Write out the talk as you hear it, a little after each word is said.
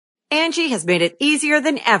Angie has made it easier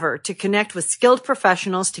than ever to connect with skilled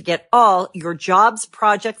professionals to get all your jobs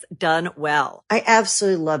projects done well. I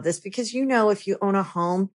absolutely love this because, if you own a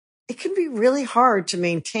home, it can be really hard to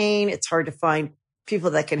maintain. It's hard to find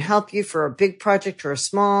people that can help you for a big project or a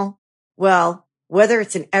small. Well, whether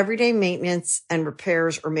it's in everyday maintenance and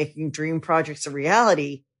repairs or making dream projects a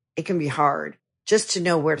reality, it can be hard just to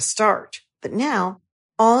know where to start. But now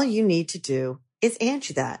all you need to do is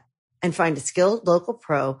Angie that and find a skilled local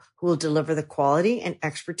pro who will deliver the quality and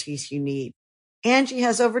expertise you need. Angie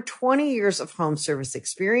has over 20 years of home service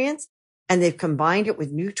experience, and they've combined it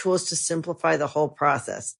with new tools to simplify the whole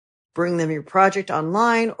process. Bring them your project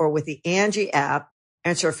online or with the Angie app,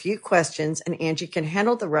 answer a few questions, and Angie can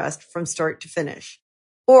handle the rest from start to finish.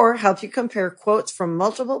 Or help you compare quotes from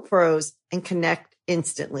multiple pros and connect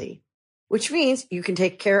instantly, which means you can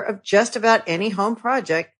take care of just about any home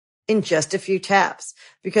project in just a few taps.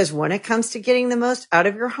 Because when it comes to getting the most out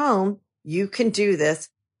of your home, you can do this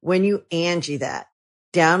when you Angie that.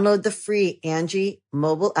 Download the free Angie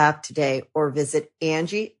mobile app today or visit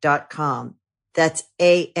Angie.com. That's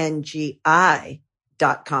ANGI.com.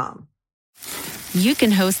 You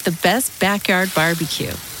can host the best backyard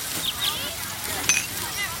barbecue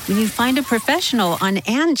when you find a professional on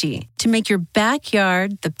Angie to make your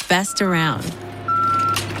backyard the best around.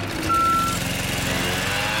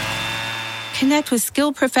 Connect with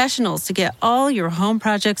skilled professionals to get all your home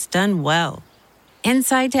projects done well.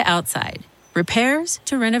 Inside to outside, repairs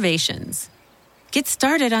to renovations. Get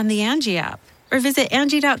started on the Angie app or visit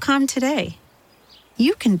Angie.com today.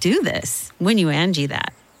 You can do this when you Angie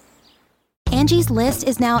that. Angie's List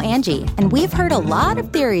is now Angie, and we've heard a lot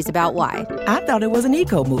of theories about why. I thought it was an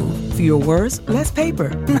eco move. Fewer words, less paper.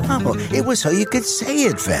 No, it was so you could say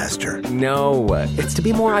it faster. No, it's to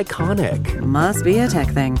be more iconic. Must be a tech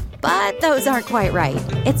thing. But those aren't quite right.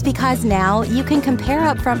 It's because now you can compare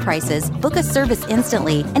upfront prices, book a service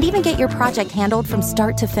instantly, and even get your project handled from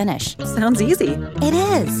start to finish. Sounds easy. It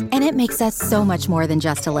is, and it makes us so much more than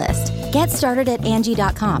just a list. Get started at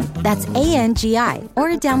Angie.com. That's ANGI, or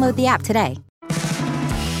download the app today.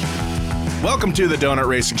 Welcome to the Donut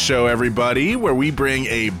Racing Show, everybody, where we bring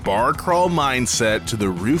a bar crawl mindset to the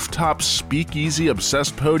rooftop speakeasy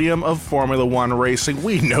obsessed podium of Formula One racing.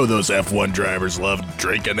 We know those F1 drivers love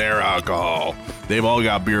drinking their alcohol. They've all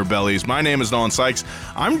got beer bellies. My name is Nolan Sykes.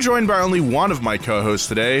 I'm joined by only one of my co-hosts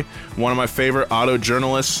today, one of my favorite auto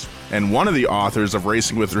journalists, and one of the authors of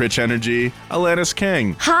Racing with Rich Energy, Alanis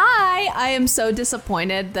King. Hi! I am so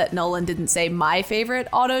disappointed that Nolan didn't say my favorite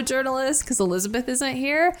auto journalist because Elizabeth isn't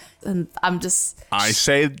here. And I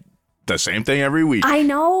say the same thing every week. I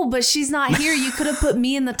know, but she's not here. You could have put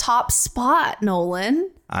me in the top spot, Nolan.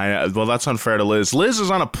 Well, that's unfair to Liz. Liz is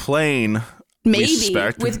on a plane. Maybe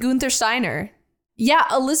with Gunther Steiner. Yeah,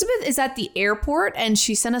 Elizabeth is at the airport, and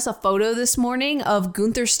she sent us a photo this morning of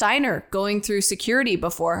Gunther Steiner going through security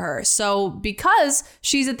before her. So because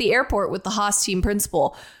she's at the airport with the Haas team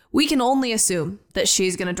principal, we can only assume that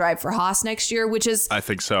she's going to drive for Haas next year, which is... I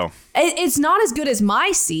think so. It's not as good as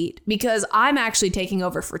my seat because I'm actually taking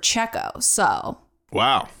over for Checo, so...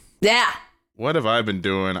 Wow. Yeah. What have I been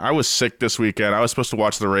doing? I was sick this weekend. I was supposed to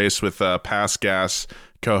watch the race with Pass Gas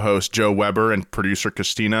co-host Joe Weber and producer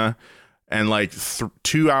Christina. And like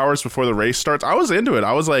 2 hours before the race starts, I was into it.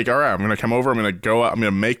 I was like, all right, I'm going to come over. I'm going to go out. I'm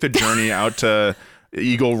going to make the journey out to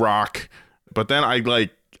Eagle Rock. But then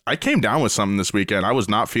I came down with something this weekend. I was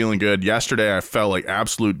not feeling good. Yesterday, I felt like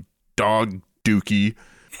absolute dog dookie.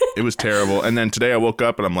 It was terrible. And then today I woke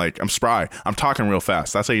up and I'm like, I'm spry. I'm talking real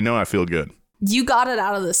fast. That's how you know I feel good. You got it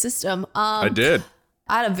out of the system. I did.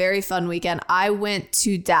 I had a very fun weekend. I went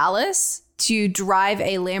to Dallas to drive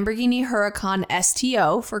a Lamborghini Huracan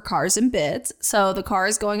STO for Cars and Bids. So the car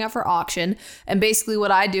is going up for auction. And basically what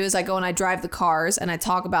I do is I go and I drive the cars and I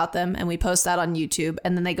talk about them and we post that on YouTube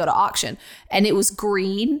and then they go to auction. And it was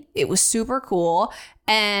green. It was super cool.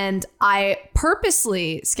 And I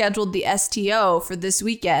purposely scheduled the STO for this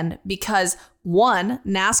weekend because 1,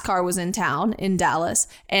 NASCAR was in town in Dallas,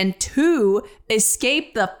 and 2,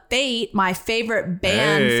 Escape the Fate, my favorite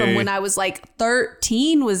band from when I was like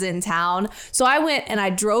 13, was in town. So I went and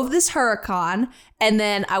I drove this Huracan, and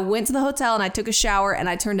then I went to the hotel and I took a shower and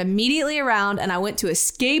I turned immediately around and I went to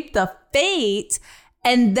Escape the Fate.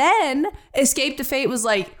 And then Escape the Fate was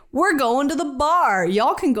like, we're going to the bar.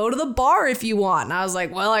 Y'all can go to the bar if you want. And I was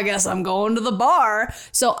like, well, I guess I'm going to the bar.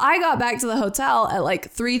 So I got back to the hotel at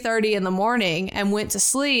like 3:30 in the morning and went to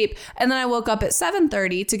sleep. And then I woke up at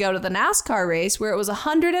 7:30 to go to the NASCAR race where it was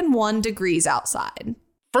 101 degrees outside.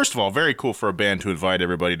 First of all, very cool for a band to invite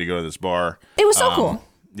everybody to go to this bar. It was so cool.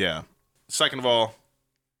 Yeah. Second of all,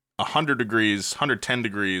 100 degrees, 110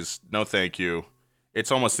 degrees, no thank you.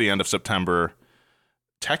 It's almost the end of September.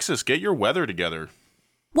 Texas, get your weather together.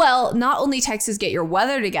 Well, not only Texas, get your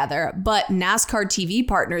weather together, but NASCAR TV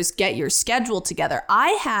partners, get your schedule together.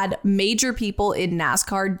 I had major people in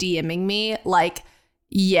NASCAR DMing me like,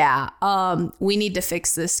 yeah, we need to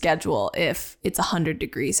fix this schedule if it's 100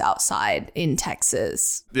 degrees outside in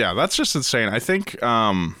Texas. Yeah, that's just insane. I think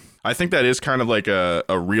that is kind of like a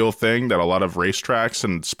real thing that a lot of racetracks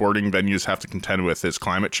and sporting venues have to contend with is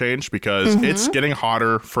climate change, because it's getting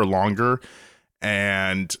hotter for longer.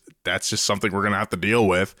 And that's just something we're going to have to deal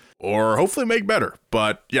with or hopefully make better.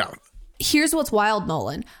 But yeah. Here's what's wild,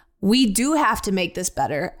 Nolan. We do have to make this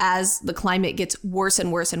better as the climate gets worse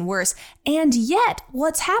and worse and worse. And yet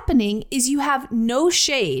what's happening is you have no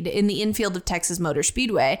shade in the infield of Texas Motor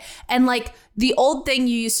Speedway. And like the old thing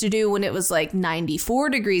you used to do when it was like 94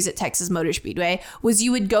 degrees at Texas Motor Speedway was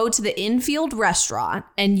you would go to the infield restaurant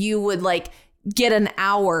and you would like get an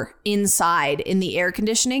hour inside in the air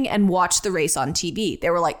conditioning and watch the race on TV.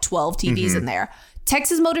 There were like 12 TVs in there.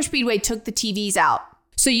 Texas Motor Speedway took the TVs out,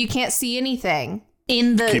 so you can't see anything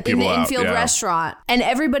in the infield restaurant. And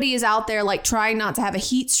everybody is out there like trying not to have a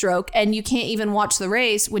heat stroke, and you can't even watch the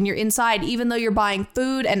race when you're inside, even though you're buying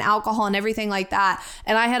food and alcohol and everything like that.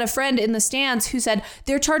 And I had a friend in the stands who said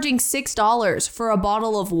they're charging $6 for a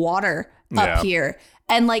bottle of water up here.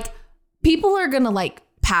 And like people are going to like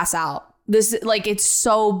pass out. This, like, it's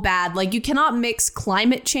so bad. Like, you cannot mix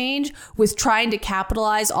climate change with trying to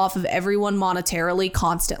capitalize off of everyone monetarily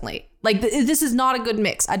constantly. Like, this is not a good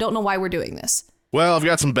mix. I don't know why we're doing this. Well, I've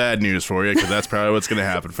got some bad news for you, because that's probably what's going to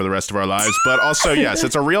happen for the rest of our lives. But also, yes,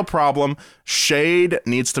 it's a real problem. Shade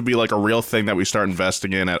needs to be like a real thing that we start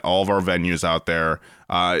investing in at all of our venues out there.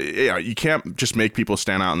 You can't just make people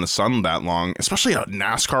stand out in the sun that long, especially a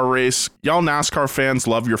NASCAR race. Y'all NASCAR fans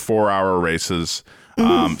love your 4-hour races.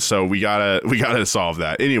 So we gotta solve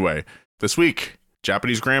that. Anyway, this week,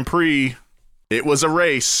 Japanese Grand Prix, it was a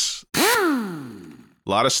race. A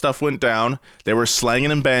lot of stuff went down. They were slanging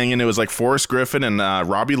and banging. It was like Forrest Griffin and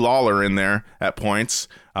Robbie Lawler in there at points.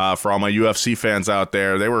 For all my UFC fans out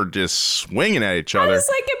there, they were just swinging at each other. I was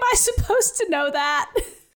like, am I supposed to know that?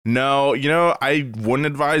 No, I wouldn't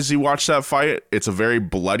advise you watch that fight. It's a very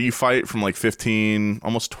bloody fight from like 15,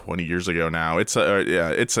 almost 20 years ago now. It's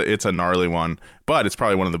a gnarly one, but it's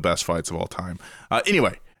probably one of the best fights of all time.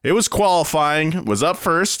 Anyway, it was qualifying, was up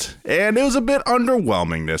first, and it was a bit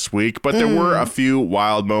underwhelming this week, but there were a few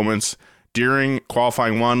wild moments. During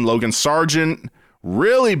qualifying one, Logan Sargent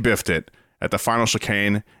really biffed it at the final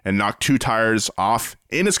chicane and knocked 2 tires off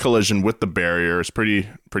in his collision with the barrier. It's it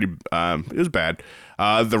was bad.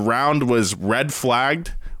 The round was red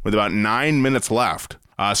flagged with about 9 minutes left.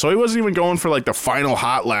 So he wasn't even going for like the final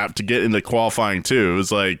hot lap to get into qualifying too. It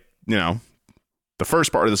was like, the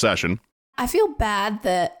first part of the session. I feel bad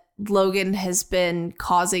that Logan has been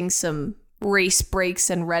causing some race breaks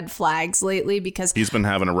and red flags lately because he's been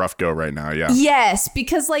having a rough go right now. Yeah. Yes,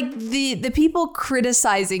 because like the people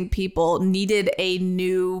criticizing people needed a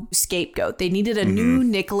new scapegoat. They needed a new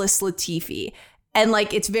Nicholas Latifi. And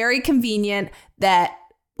like, it's very convenient that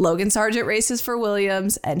Logan Sargent races for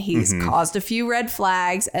Williams and he's caused a few red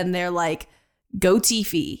flags and they're like, go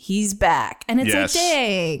Tiffy, he's back. And it's like,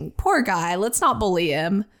 dang, poor guy. Let's not bully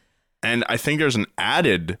him. And I think there's an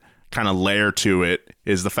added kind of layer to it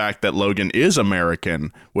is the fact that Logan is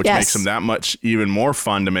American, which makes him that much even more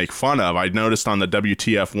fun to make fun of. I noticed on the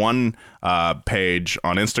WTF1 page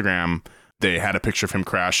on Instagram, they had a picture of him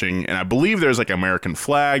crashing, and I believe there's like American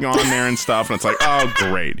flag on there and stuff. And it's like, oh,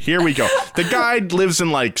 great. Here we go. The guy lives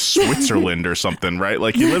in like Switzerland or something, right?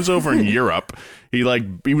 Like he lives over in Europe. He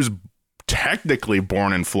was technically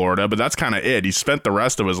born in Florida, but that's kind of it. He spent the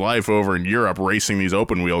rest of his life over in Europe racing these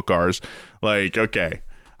open wheel cars. Like, okay,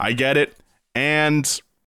 I get it. And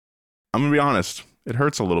I'm going to be honest. It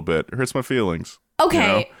hurts a little bit. It hurts my feelings.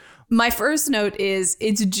 Okay. My first note is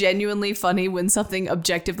it's genuinely funny when something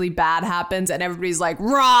objectively bad happens and everybody's like,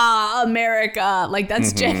 rah, America. Like,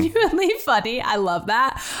 that's genuinely funny. I love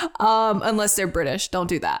that. Unless they're British. Don't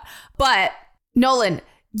do that. But Nolan,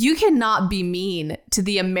 you cannot be mean to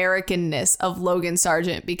the Americanness of Logan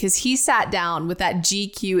Sargent because he sat down with that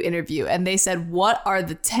GQ interview and they said, what are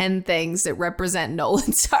the 10 things that represent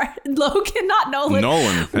Logan Sargent? Logan, not Nolan.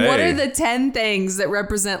 Nolan, hey. What are the 10 things that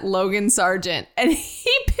represent Logan Sargent? And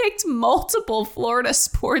he picked multiple Florida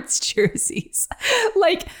sports jerseys.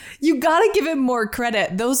 Like, you got to give him more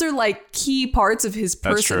credit. Those are like key parts of his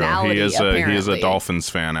personality. That's true. He is a Dolphins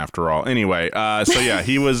fan after all. Anyway, so yeah,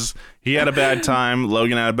 he had a bad time.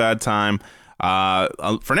 Logan had a bad time.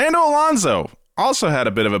 Fernando Alonso also had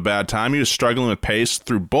a bit of a bad time. He was struggling with pace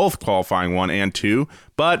through both qualifying 1 and 2,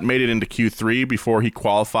 but made it into Q3 before he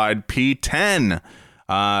qualified P10.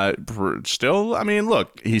 Still, I mean,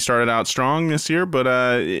 look, he started out strong this year, but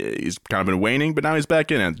he's kind of been waning, but now he's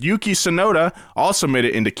back in it. Yuki Tsunoda also made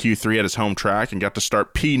it into Q3 at his home track and got to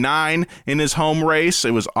start P9 in his home race.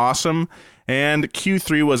 It was awesome. And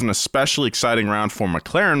Q3 was an especially exciting round for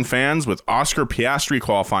McLaren fans, with Oscar Piastri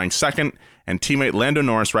qualifying second and teammate Lando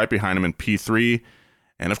Norris right behind him in P3.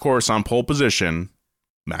 And of course, on pole position,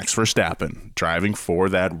 Max Verstappen driving for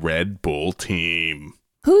that Red Bull team.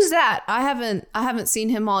 Who's that? I haven't seen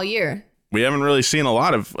him all year. We haven't really seen a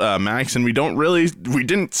lot of Max, and we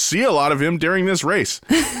didn't see a lot of him during this race.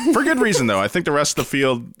 For good reason, though. I think the rest of the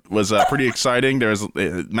field was pretty exciting.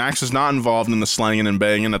 Max is not involved in the slanging and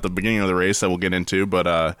banging at the beginning of the race that we'll get into,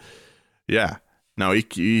 but yeah. No,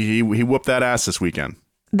 he whooped that ass this weekend.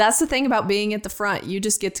 That's the thing about being at the front. You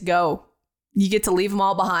just get to go. You get to leave them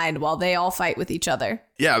all behind while they all fight with each other.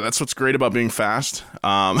 Yeah, that's what's great about being fast.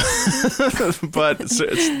 But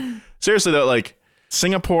seriously, though, like,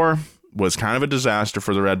 Singapore was kind of a disaster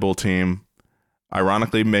for the Red Bull team,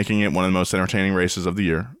 ironically making it one of the most entertaining races of the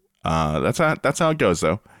year. That's how it goes,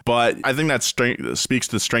 though. But I think that speaks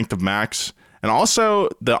to the strength of Max and also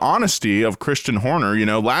the honesty of Christian Horner. You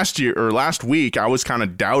know, last week, I was kind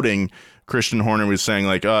of doubting Christian Horner. Was saying,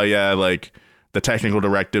 like, oh, yeah, like, the technical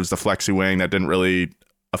directives, the flexi wing, that didn't really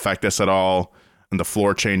affect us at all. And the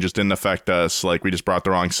floor changes didn't affect us. Like, we just brought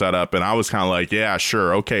the wrong setup. And I was kind of like, yeah,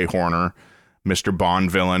 sure. Okay, Horner, Mr. Bond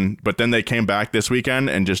villain. But then they came back this weekend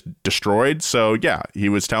and just destroyed. So, yeah, he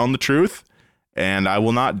was telling the truth. And I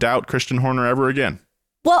will not doubt Christian Horner ever again.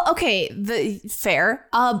 Well, okay, fair.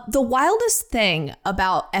 The wildest thing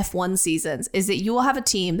about F1 seasons is that you will have a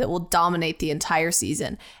team that will dominate the entire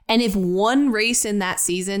season. And if one race in that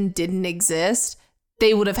season didn't exist,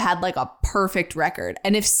 they would have had like a perfect record.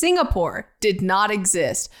 And if Singapore did not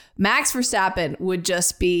exist, Max Verstappen would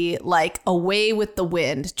just be like away with the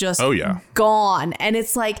wind, just gone. And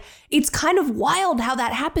it's like, it's kind of wild how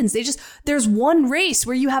that happens. There's one race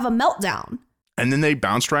where you have a meltdown. And then they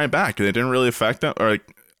bounced right back. It didn't really affect them. Or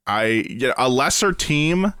a lesser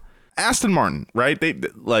team, Aston Martin, right? They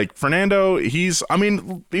like Fernando. He's I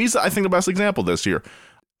think the best example this year.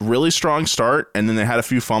 Really strong start, and then they had a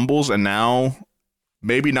few fumbles, and now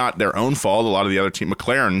maybe not their own fault. A lot of the other team,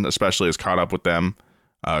 McLaren especially, has caught up with them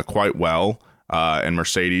quite well, and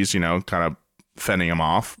Mercedes, kind of fending them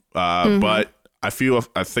off. But I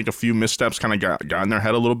think a few missteps kind of got in their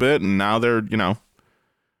head a little bit, and now they're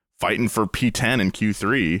fighting for P10 in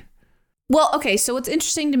Q3. Well, okay, so what's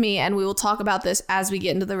interesting to me, and we will talk about this as we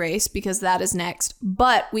get into the race because that is next,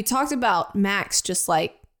 but we talked about Max just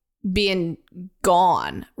like being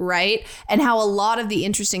gone, right? And how a lot of the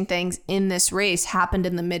interesting things in this race happened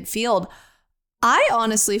in the midfield. I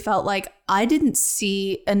honestly felt like I didn't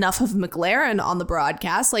see enough of McLaren on the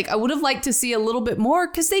broadcast. Like, I would have liked to see a little bit more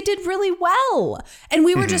because they did really well. And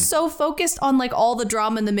we were just so focused on like all the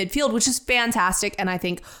drama in the midfield, which is fantastic. And I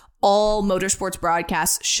think all motorsports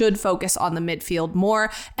broadcasts should focus on the midfield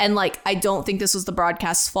more. And like, I don't think this was the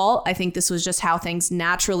broadcast's fault. I think this was just how things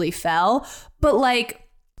naturally fell. But like,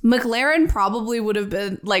 McLaren probably would have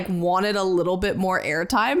been like wanted a little bit more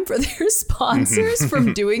airtime for their sponsors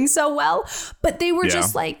from doing so well. But they were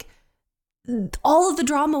just like, all of the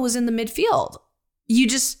drama was in the midfield.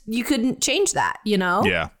 You couldn't change that,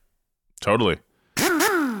 Yeah, totally.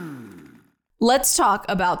 Let's talk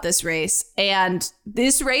about this race. And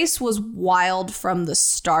this race was wild from the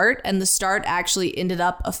start, and the start actually ended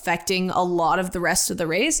up affecting a lot of the rest of the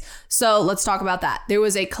race. So let's talk about that. There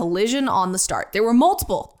was a collision on the start. There were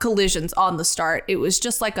multiple collisions on the start. It was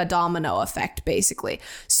just like a domino effect, basically.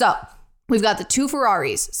 So we've got the two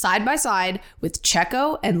Ferraris side by side with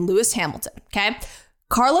Checo and Lewis Hamilton, okay?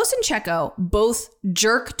 Carlos and Checo both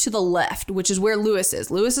jerk to the left, which is where Lewis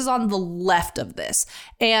is. Lewis is on the left of this.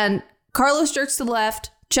 And Carlos jerks to the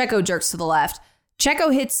left, Checo jerks to the left.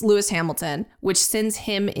 Checo hits Lewis Hamilton, which sends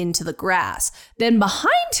him into the grass. Then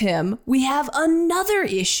behind him, we have another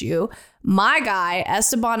issue. My guy,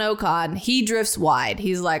 Esteban Ocon, he drifts wide.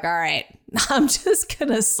 He's like, all right, I'm just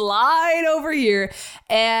going to slide over here.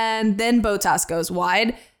 And then Bottas goes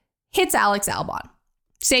wide, hits Alex Albon.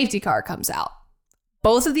 Safety car comes out.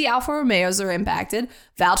 Both of the Alfa Romeos are impacted.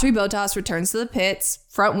 Valtteri Bottas returns to the pits,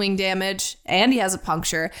 front wing damage, and he has a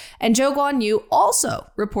puncture. And Zhou Guanyu also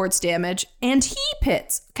reports damage, and he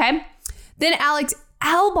pits, okay? Then Alex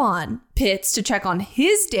Albon pits to check on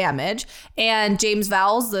his damage, and James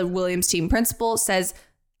Vowles, the Williams team principal, says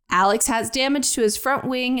Alex has damage to his front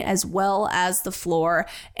wing as well as the floor,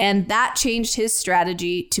 and that changed his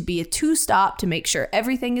strategy to be a 2-stop to make sure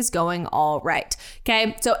everything is going all right.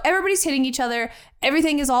 Okay, so everybody's hitting each other.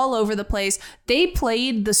 Everything is all over the place. They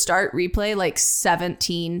played the start replay like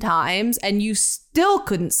 17 times, and you still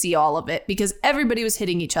couldn't see all of it because everybody was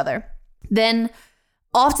hitting each other. Then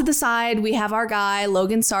off to the side, we have our guy,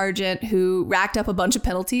 Logan Sargent, who racked up a bunch of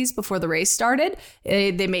penalties before the race started.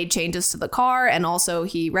 They made changes to the car, and also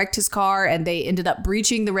he wrecked his car, and they ended up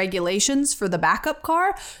breaching the regulations for the backup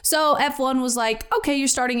car. So F1 was like, okay, you're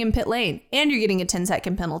starting in pit lane, and you're getting a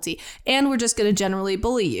 10-second penalty, and we're just going to generally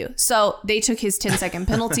bully you. So they took his 10-second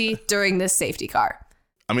penalty during this safety car.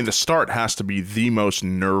 I mean, the start has to be the most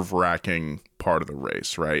nerve-wracking part of the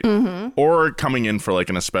race, right? Mm-hmm. Or coming in for like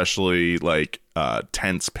an especially like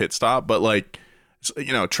tense pit stop. But like,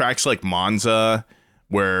 you know, tracks like Monza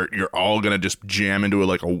where you're all going to just jam into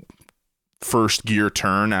a first gear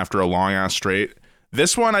turn after a long ass straight.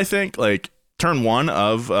 This one, I think, like turn 1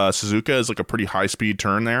 of Suzuka is like a pretty high speed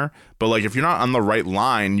turn there. But like, if you're not on the right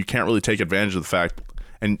line, you can't really take advantage of the fact.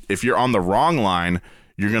 And if you're on the wrong line,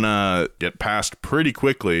 you're going to get passed pretty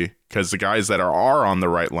quickly because the guys that are on the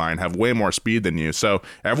right line have way more speed than you. So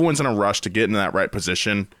everyone's in a rush to get in that right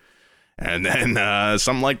position. And then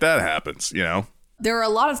something like that happens, you know? There are a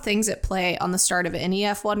lot of things at play on the start of any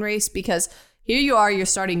F1 race because here you are, you're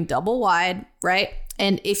starting double wide, right?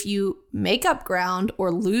 And if you make up ground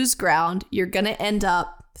or lose ground, you're going to end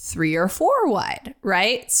up 3 or 4 wide,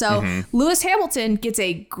 right? So Lewis Hamilton gets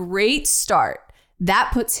a great start.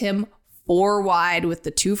 That puts him 4 wide with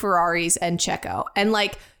the 2 Ferraris and Checo. And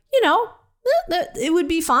like, you know, it would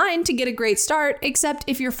be fine to get a great start, except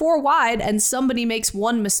if you're 4 wide and somebody makes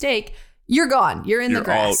one mistake, you're gone. You're in the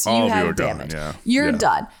grass. All you have damage. You're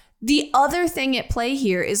done. The other thing at play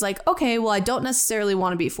here is like, okay, well, I don't necessarily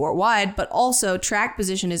want to be 4 wide, but also track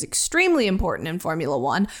position is extremely important in Formula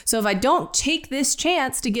One. So if I don't take this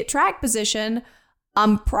chance to get track position,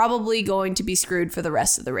 I'm probably going to be screwed for the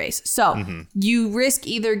rest of the race. So you risk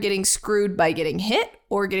either getting screwed by getting hit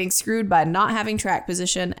or getting screwed by not having track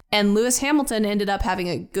position. And Lewis Hamilton ended up having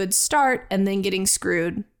a good start and then getting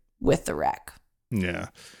screwed with the wreck. Yeah.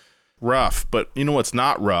 Rough. But you know what's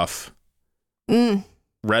not rough?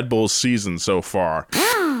 Red Bull's season so far.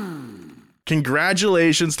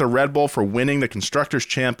 Congratulations to Red Bull for winning the Constructors'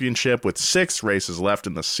 Championship with 6 races left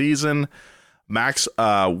in the season. Max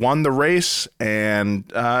won the race, and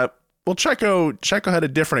Checo had a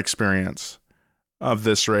different experience of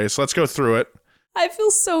this race. Let's go through it. I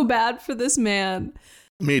feel so bad for this man.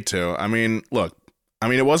 Me too. I mean, look,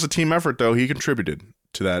 it was a team effort, though. He contributed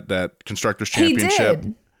to that Constructors' Championship. He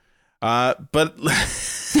did. But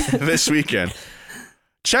this weekend,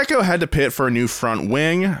 Checo had to pit for a new front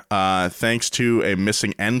wing thanks to a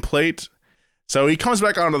missing end plate. So he comes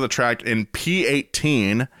back onto the track in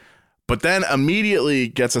P18, but then immediately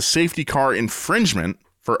gets a safety car infringement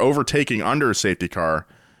for overtaking under a safety car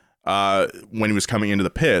when he was coming into the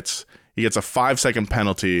pits. He gets a 5-second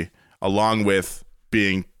penalty along with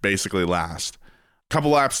being basically last. A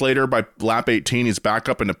couple laps later, by lap 18, he's back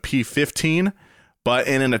up into P15. But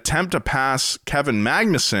in an attempt to pass Kevin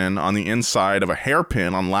Magnussen on the inside of a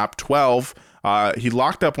hairpin on lap 12, he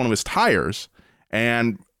locked up one of his tires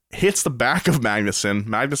and hits the back of Magnussen.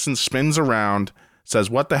 Magnussen spins around,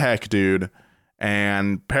 says, "What the heck, dude?"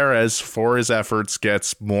 And Perez, for his efforts,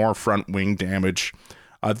 gets more front wing damage.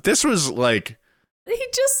 This was like... He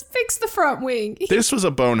just fixed the front wing. This was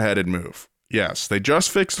a boneheaded move. Yes, they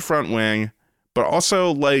just fixed the front wing, but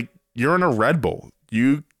also, like, you're in a Red Bull.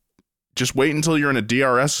 You just wait until you're in a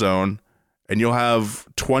DRS zone and you'll have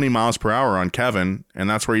 20 miles per hour on Kevin, and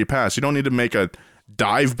that's where you pass. You don't need to make a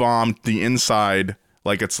dive bomb the inside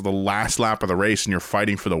like it's the last lap of the race and you're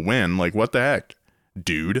fighting for the win. Like, what the heck,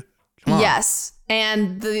 dude? Come on. Yes.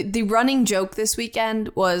 And the running joke this weekend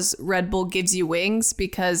was Red Bull gives you wings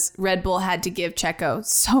because Red Bull had to give Checo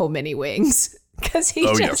so many wings because he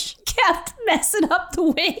kept messing up the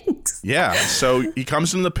wings. Yeah, so he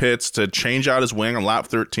comes into the pits to change out his wing on lap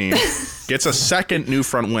 13, gets a second new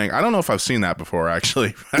front wing. I don't know if I've seen that before,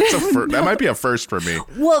 actually. That might be a first for me.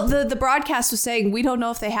 Well, the broadcast was saying, we don't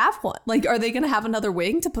know if they have one. Like, are they going to have another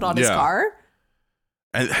wing to put on his car?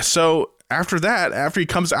 And so after that, after he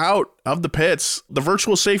comes out of the pits, the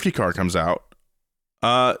virtual safety car comes out.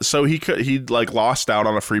 So he lost out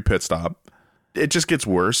on a free pit stop. It just gets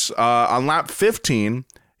worse. On lap 15,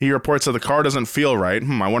 he reports that the car doesn't feel right.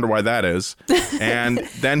 I wonder why that is. And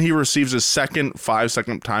then he receives his second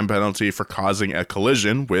 5-second time penalty for causing a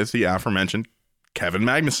collision with the aforementioned Kevin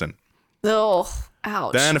Magnussen. Oh,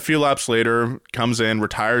 ouch. Then a few laps later, comes in,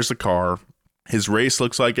 retires the car. His race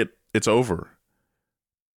looks like it's over.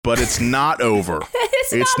 But it's not over.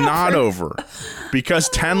 It's not over. Because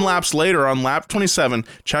 10 laps later on lap 27,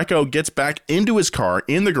 Checo gets back into his car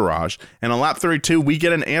in the garage. And on lap 32, we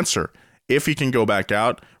get an answer if he can go back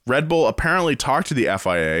out. Red Bull apparently talked to the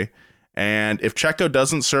FIA. And if Checo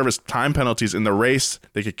doesn't serve his time penalties in the race,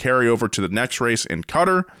 they could carry over to the next race in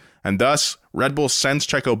Qatar. And thus, Red Bull sends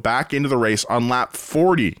Checo back into the race on lap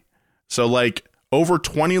 40. So like over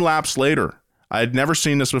 20 laps later. I had never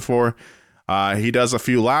seen this before. He does a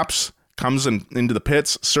few laps, comes into the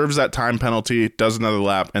pits, serves that time penalty, does another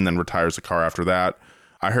lap, and then retires the car after that.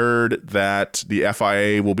 I heard that the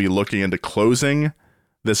FIA will be looking into closing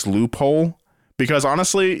this loophole because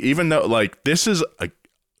honestly, even though like this is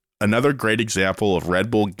another great example of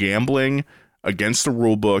Red Bull gambling against the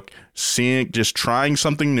rule book, just trying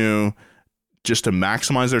something new just to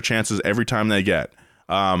maximize their chances every time they get.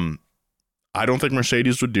 I don't think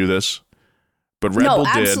Mercedes would do this, but Red Bull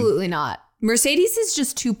did. No, absolutely not. Mercedes is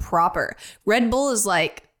just too proper. Red Bull is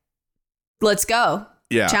like, let's go.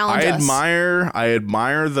 Yeah, challenge us. I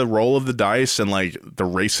admire the roll of the dice and like the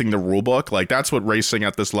racing the rule book. Like that's what racing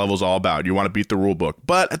at this level is all about. You want to beat the rule book.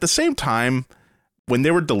 But at the same time, when they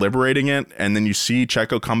were deliberating it and then you see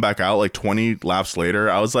Checo come back out like 20 laps later,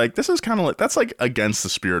 I was like, this is kind of like, that's like against the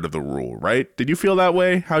spirit of the rule, right? Did you feel that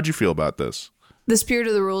way? How'd you feel about this? The spirit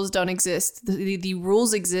of the rules don't exist. The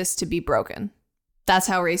rules exist to be broken. That's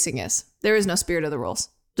how racing is. There is no spirit of the rules.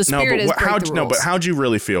 The spirit is break the rules. No, but how'd you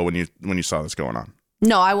really feel when you saw this going on?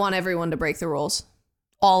 No, I want everyone to break the rules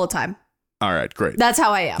all the time. All right, great. That's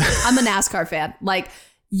how I am. I'm a NASCAR fan. Like,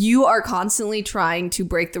 you are constantly trying to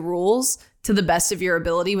break the rules to the best of your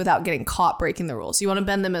ability without getting caught breaking the rules. You want to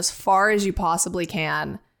bend them as far as you possibly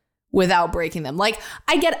can without breaking them. Like,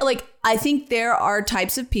 I think there are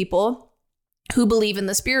types of people who believe in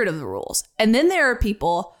the spirit of the rules. And then there are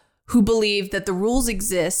people who believe that the rules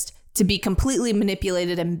exist to be completely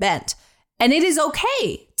manipulated and bent. And it is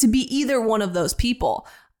okay to be either one of those people.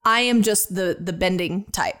 I am just the bending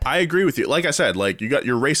type. I agree with you. Like I said, like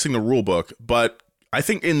you're racing the rule book, but I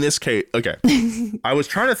think in this case, okay, I was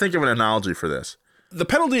trying to think of an analogy for this. The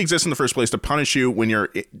penalty exists in the first place to punish you when you're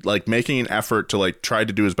like making an effort to like try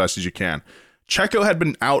to do as best as you can. Checo had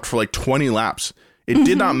been out for like 20 laps. It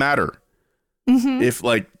did not matter if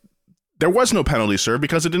like there was no penalty served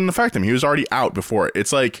because it didn't affect him. He was already out before it.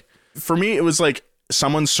 It's like, for me, it was like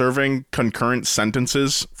someone serving concurrent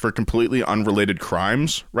sentences for completely unrelated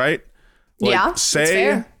crimes, right? Like,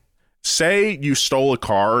 yeah, say you stole a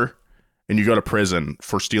car and you go to prison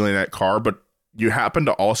for stealing that car, but you happen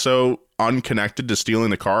to also, unconnected to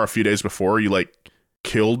stealing the car a few days before, you like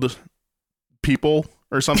killed people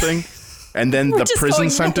or something. And then the prison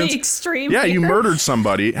sentence. Really yeah, you murdered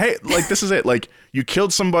somebody. Hey, like this is it. Like you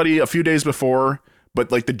killed somebody a few days before,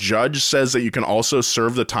 but like the judge says that you can also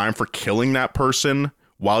serve the time for killing that person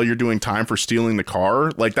while you're doing time for stealing the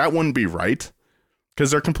car. Like that wouldn't be right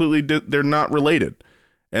because they're not related.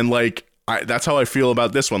 And like that's how I feel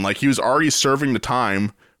about this one. Like he was already serving the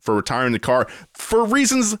time for retiring the car for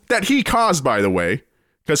reasons that he caused, by the way,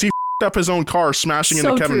 because he f***ed up his own car smashing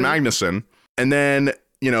into Kevin Magnussen. And then,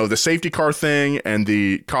 you know, the safety car thing and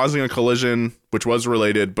the causing a collision, which was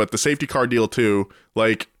related, but the safety car deal too,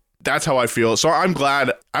 like that's how I feel. So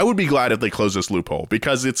I would be glad if they close this loophole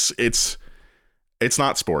because it's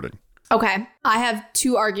not sporting. Okay. I have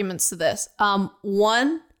two arguments to this.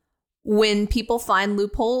 One, when people find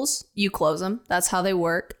loopholes, you close them. That's how they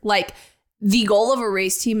work. Like the goal of a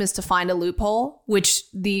race team is to find a loophole, which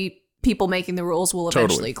the people making the rules will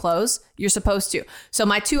eventually close. You're supposed to. So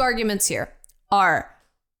my two arguments here are,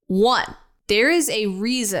 one, there is a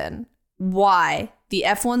reason why the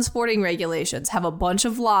F1 sporting regulations have a bunch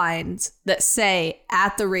of lines that say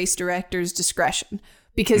at the race director's discretion,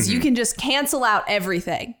 because you can just cancel out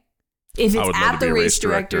everything. If it's at the race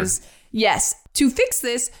director's, yes. To fix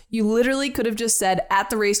this, you literally could have just said at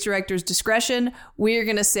the race director's discretion, we're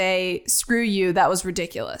going to say, screw you. That was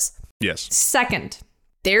ridiculous. Yes. Second,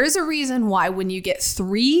 there is a reason why when you get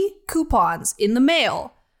 3 coupons in the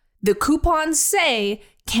mail, the coupons say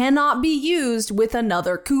cannot be used with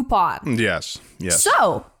another coupon. Yes. Yes.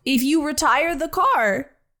 So if you retire the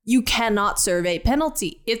car, you cannot serve a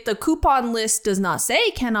penalty. If the coupon list does not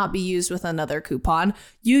say cannot be used with another coupon,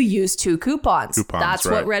 you use 2 coupons. That's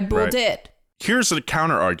what Red Bull did. Here's a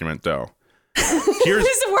counter argument, though. We're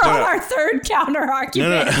on our third counter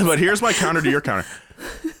argument. No, but here's my counter to your counter.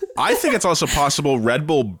 I think it's also possible Red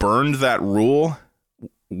Bull burned that rule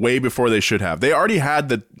way before they should have. They already had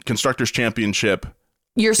the Constructors' Championship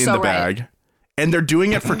in the bag, and they're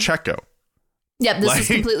doing it for Checo. Yeah, this is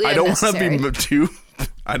completely I don't unnecessary. want to be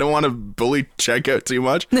I don't want to bully Checo too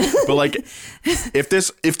much, but like, if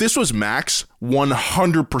this was Max,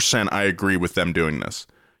 100% I agree with them doing this.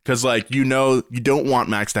 Because, like, you don't want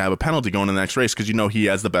Max to have a penalty going in the next race because he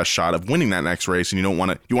has the best shot of winning that next race, and you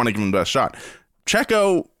want to give him the best shot.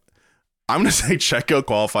 Checo, I'm going to say Checo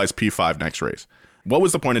qualifies P5 next race. What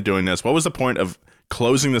was the point of doing this? What was the point of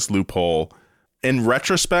closing this loophole? In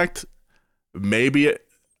retrospect, maybe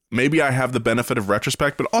I have the benefit of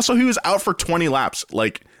retrospect, but also he was out for 20 laps.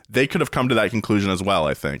 Like, they could have come to that conclusion as well,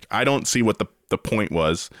 I think. I don't see what the point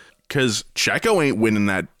was, because Checo ain't winning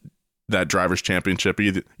that driver's championship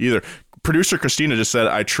either. Producer Christina just said,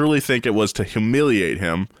 I truly think it was to humiliate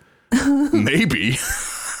him. Maybe.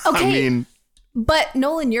 Okay. But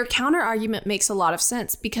Nolan, your counter argument makes a lot of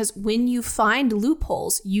sense, because when you find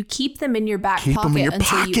loopholes, you keep them in your back pocket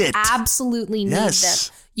until you absolutely need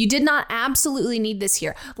them. You did not absolutely need this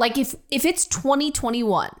here. Like if it's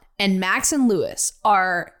 2021 and Max and Lewis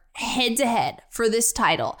are head to head for this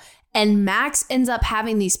title, and Max ends up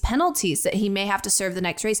having these penalties that he may have to serve the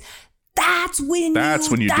next race, that's when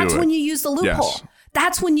you use the loophole. Yes.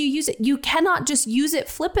 That's when you use it. You cannot just use it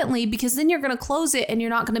flippantly, because then you're going to close it and you're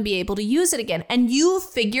not going to be able to use it again. And you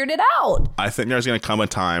figured it out. I think there's going to come a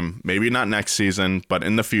time, maybe not next season, but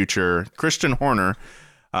in the future, Christian Horner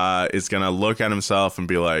is going to look at himself and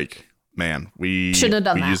be like, man, we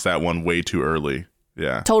used that one way too early.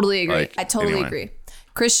 Yeah. Totally agree. I totally agree.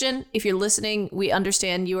 Christian, if you're listening, we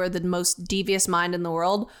understand you are the most devious mind in the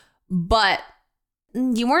world, but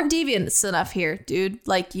you weren't devious enough here, dude.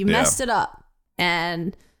 Like, you messed it up.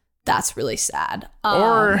 And that's really sad.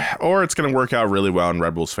 Or it's going to work out really well in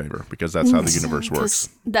Red Bull's favor, because that's how the universe works.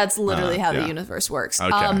 That's literally how the universe works.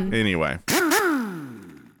 Okay. Anyway.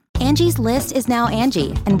 Angie's List is now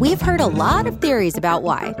Angie, and we've heard a lot of theories about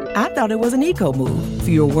why. I thought it was an eco move.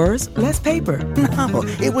 Fewer words, less paper. No,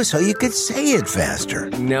 it was so you could say it faster.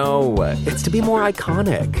 No, it's to be more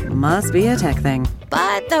iconic. Must be a tech thing.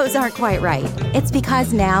 But those aren't quite right. It's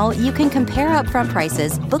because now you can compare upfront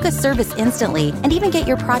prices, book a service instantly, and even get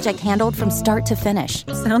your project handled from start to finish.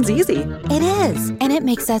 Sounds easy. It is, and it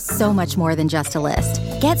makes us so much more than just a list.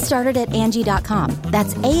 Get started at Angie.com.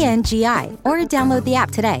 That's ANGI, or download the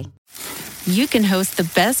app today. You can host the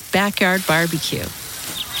best backyard barbecue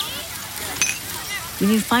when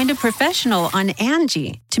you find a professional on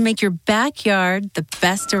Angie to make your backyard the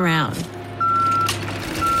best around.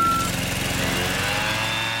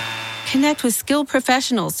 Connect with skilled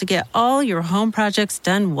professionals to get all your home projects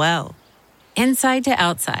done well. Inside to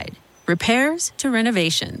outside, repairs to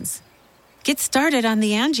renovations. Get started on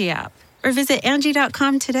the Angie app or visit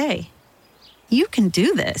Angie.com today. You can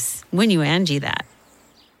do this when you Angie that.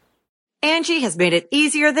 Angie has made it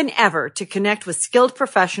easier than ever to connect with skilled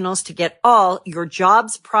professionals to get all your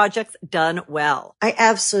jobs projects done well. I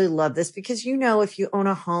absolutely love this, because, if you own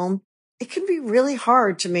a home, it can be really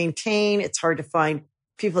hard to maintain. It's hard to find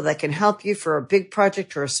people that can help you for a big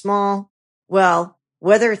project or a small. Well,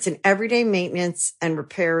 whether it's in everyday maintenance and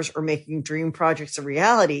repairs or making dream projects a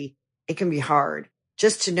reality, it can be hard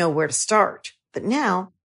just to know where to start. But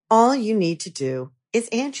now all you need to do is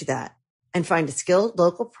Angie that and find a skilled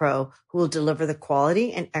local pro who will deliver the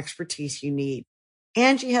quality and expertise you need.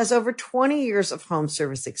 Angie has over 20 years of home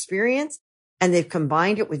service experience, and they've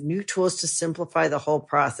combined it with new tools to simplify the whole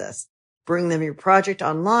process. Bring them your project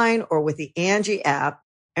online or with the Angie app,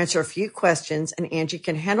 answer a few questions, and Angie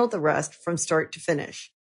can handle the rest from start to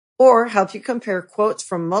finish. Or help you compare quotes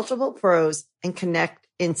from multiple pros and connect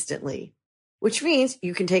instantly, which means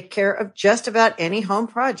you can take care of just about any home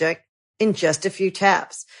project in just a few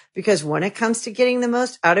taps. Because when it comes to getting the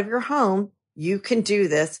most out of your home, you can do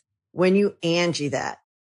this when you Angie that.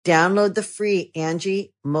 Download the free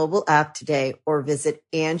Angie mobile app today or visit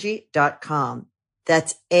Angie.com.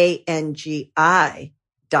 That's ANGI.com.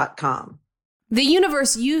 The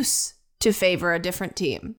universe used to favor a different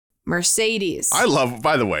team. Mercedes. I love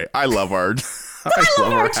our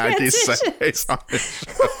hacky segues on this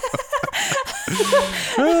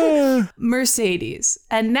show. Mercedes.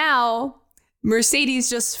 And now Mercedes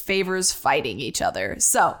just favors fighting each other.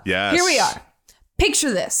 So here we are.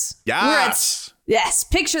 Picture this. Yes.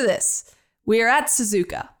 Picture this. We are at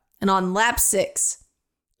Suzuka, and on lap 6,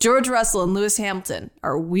 George Russell and Lewis Hamilton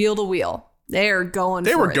are wheel to wheel. They are going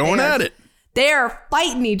They for were it. going at it. They are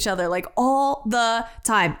fighting each other like all the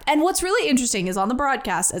time. And what's really interesting is on the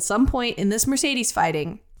broadcast, at some point in this Mercedes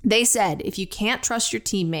fighting, they said, if you can't trust your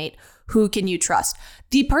teammate, who can you trust?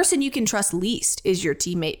 The person you can trust least is your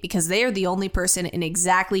teammate, because they are the only person in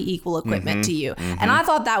exactly equal equipment to you. And I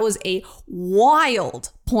thought that was a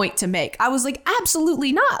wild point to make. I was like,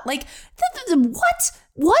 absolutely not. Like,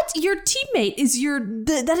 what? Your teammate is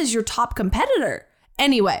that is your top competitor.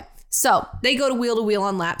 Anyway, so they go to wheel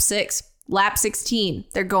on lap 6. Lap 16,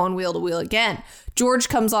 they're going wheel to wheel again. George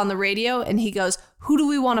comes on the radio and he goes, who do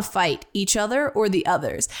we want to fight, each other or the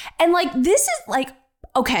others? And like, this is like,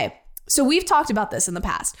 okay, so we've talked about this in the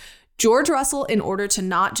past. George Russell, in order to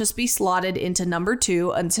not just be slotted into number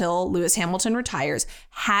 2 until Lewis Hamilton retires,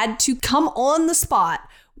 had to come on the spot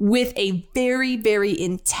with a very, very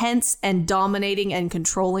intense and dominating and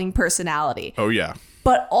controlling personality. Oh, yeah.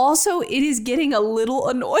 But also, it is getting a little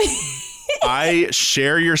annoying. I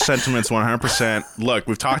share your sentiments 100%. Look,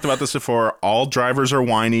 we've talked about this before. All drivers are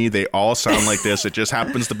whiny. They all sound like this. It just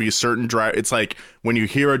happens to be certain drive. It's like when you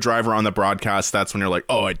hear a driver on the broadcast, that's when you're like,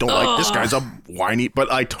 oh, I don't like this guy's a whiny.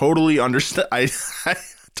 But I totally understand. I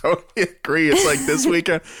totally agree. It's like this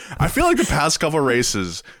weekend. I feel like the past couple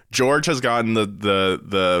races, George has gotten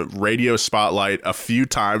the radio spotlight a few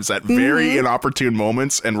times at very inopportune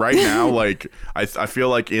moments. And right now, like I feel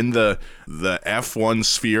like in the F1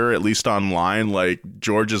 sphere, at least online, like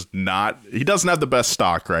George is not. He doesn't have the best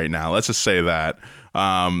stock right now. Let's just say that.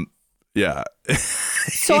 Yeah.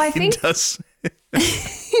 So I think.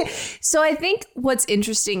 So I think what's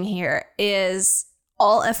interesting here is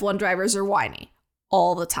all F1 drivers are whiny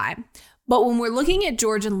all the time. But when we're looking at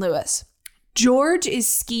George and Lewis, George is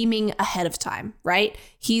scheming ahead of time, right?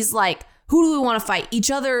 He's like, who do we want to fight, each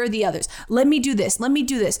other or the others? Let me do this. Let me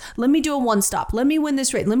do this. Let me do a one stop. Let me win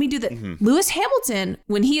this race. Let me do that. Lewis Hamilton,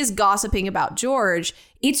 when he is gossiping about George,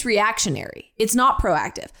 it's reactionary. It's not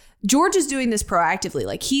proactive. George is doing this proactively.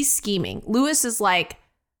 Like, he's scheming. Lewis is like,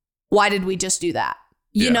 why did we just do that?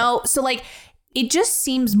 You know? So like, it just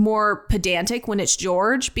seems more pedantic when it's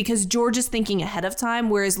George, because George is thinking ahead of time,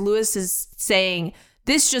 whereas Lewis is saying,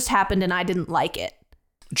 this just happened and I didn't like it.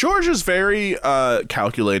 George is very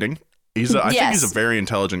calculating. I think he's a very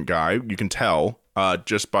intelligent guy. You can tell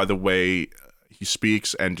just by the way he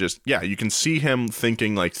speaks, and just, you can see him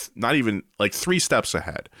thinking like not even like 3 steps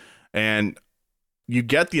ahead. And you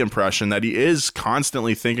get the impression that he is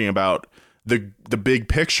constantly thinking about the big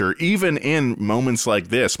picture, even in moments like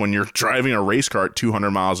this, when you're driving a race car at 200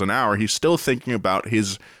 miles an hour, he's still thinking about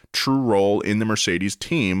his true role in the Mercedes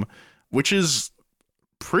team, which is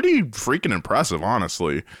pretty freaking impressive,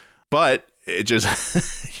 honestly. But it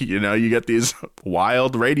just, you get these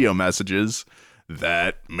wild radio messages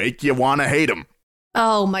that make you want to hate him.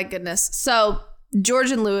 Oh my goodness. So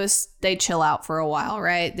George and Lewis, they chill out for a while,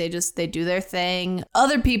 right? They do their thing.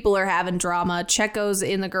 Other people are having drama. Checo's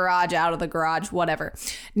in the garage, out of the garage, whatever.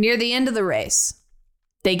 Near the end of the race,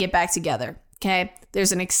 they get back together. Okay.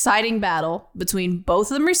 There's an exciting battle between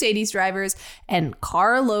both of the Mercedes drivers and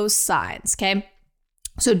Carlos Sainz. Okay.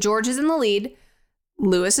 So George is in the lead.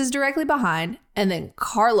 Lewis is directly behind. And then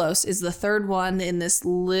Carlos is the third one in this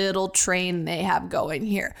little train they have going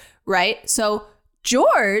here. Right. So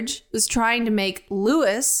George was trying to make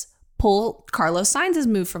Lewis pull Carlos Sainz's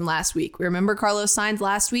move from last week. Remember, Carlos Sainz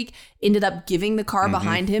last week ended up giving the car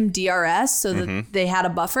behind him DRS so that they had a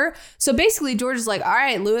buffer. So basically, George is like, all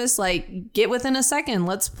right, Lewis, like, get within a second.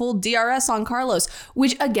 Let's pull DRS on Carlos,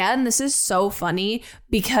 which, again, this is so funny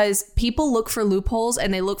because people look for loopholes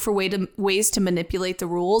and they look for ways to manipulate the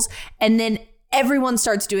rules. And then everyone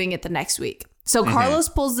starts doing it the next week. So Carlos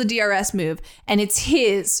pulls the DRS move and it's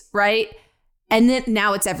his, right? And then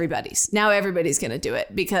now it's everybody's. Now everybody's going to do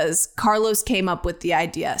it because Carlos came up with the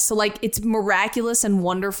idea. So like, it's miraculous and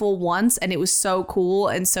wonderful once, and it was so cool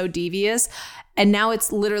and so devious. And now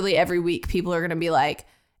it's literally every week people are going to be like,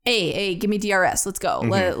 hey, give me DRS. Let's go.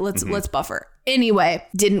 Let's buffer. Anyway,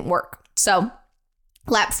 didn't work. So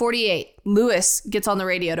lap 48, Lewis gets on the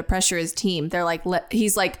radio to pressure his team. They're like,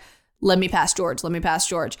 he's like, let me pass George. Let me pass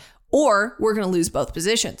George. Or we're going to lose both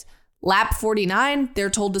positions. Lap 49, they're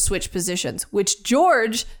told to switch positions, which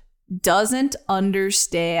George doesn't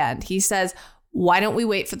understand. He says, why don't we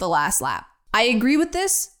wait for the last lap? I agree with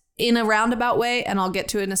this in a roundabout way, and I'll get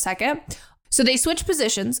to it in a second. So they switch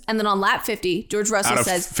positions, and then on lap 50, George Russell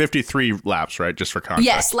says... 53 laps, right? Just for context.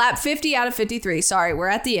 Yes, lap 50 out of 53. Sorry, we're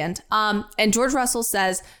at the end. And George Russell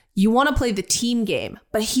says, you want to play the team game,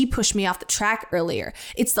 but he pushed me off the track earlier.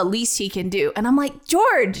 It's the least he can do. And I'm like,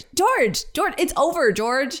 George, it's over,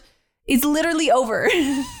 George. It's literally over.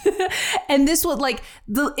 And this was like,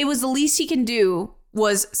 it was the least he can do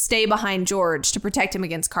was stay behind George to protect him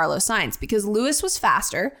against Carlos Sainz because Lewis was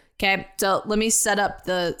faster. Okay, so let me set up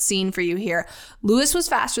the scene for you here. Lewis was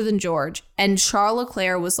faster than George, and Charles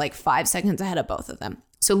Leclerc was like 5 seconds ahead of both of them.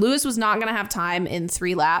 So Lewis was not going to have time in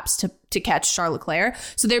 3 laps to catch Charles Leclerc.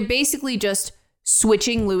 So they're basically just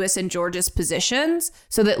switching Lewis and George's positions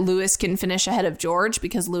so that Lewis can finish ahead of George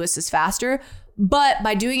because Lewis is faster. But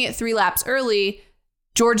by doing it 3 laps early,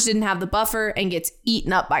 George didn't have the buffer and gets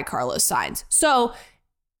eaten up by Carlos Sainz. So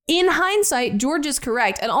In hindsight, George is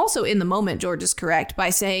correct. And also in the moment, George is correct by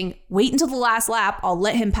saying, wait until the last lap. I'll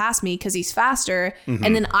let him pass me because he's faster.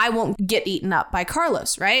 And then I won't get eaten up by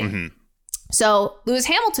Carlos, right? So Lewis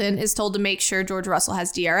Hamilton is told to make sure George Russell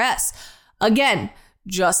has DRS. Again,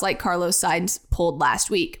 just like Carlos Sainz pulled last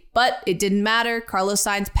week. But it didn't matter. Carlos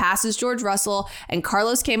Sainz passes George Russell, and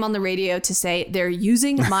Carlos came on the radio to say, they're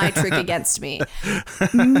using my trick against me.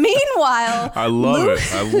 Meanwhile, I love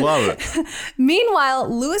it.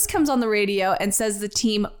 Meanwhile, Lewis comes on the radio and says the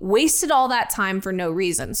team wasted all that time for no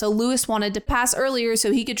reason. So Lewis wanted to pass earlier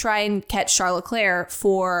so he could try and catch Charles Leclerc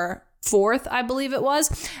for 4th, I believe it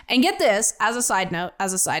was. And get this, as a side note,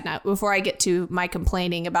 before I get to my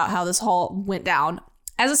complaining about how this all went down,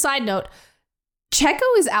 as a side note, Checo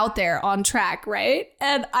is out there on track, right?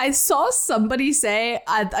 And I saw somebody say,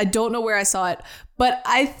 I don't know where I saw it, but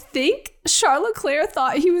I think Charles Leclerc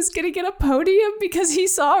thought he was going to get a podium because he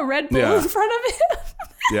saw a Red Bull in front of him.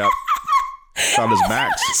 Yeah. Thought it was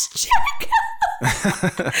Max. It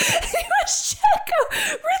was Checo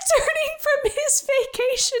returning from his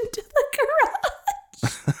vacation to the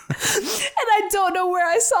garage. And I don't know where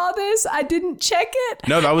I saw this. I didn't check it.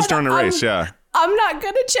 No, that was during the race, yeah. I'm not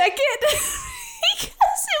going to check it because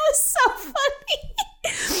it was so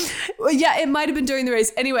funny. Well, yeah, it might have been during the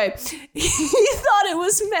race. Anyway, he thought it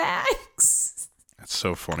was Max. That's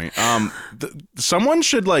so funny. Someone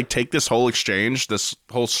should like take this whole exchange, this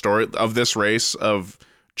whole story of this race of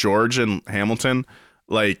George and Hamilton,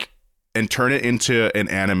 like, and turn it into an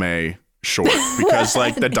anime short because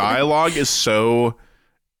like the dialogue is so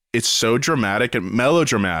dramatic and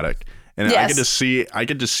melodramatic. And yes. I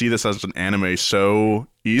could just see this as an anime so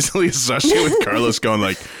easily, especially with Carlos going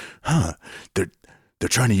like, they're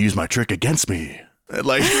trying to use my trick against me.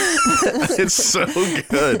 Like, it's so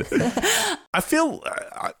good. I feel,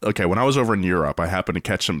 okay, when I was over in Europe, I happened to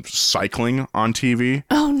catch some cycling on TV.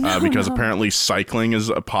 Oh, no. Because apparently cycling is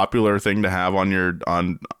a popular thing to have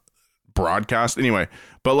on broadcast. Anyway,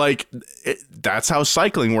 but like that's how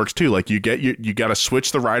cycling works too. Like you got to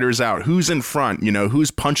switch the riders out. Who's in front? You know,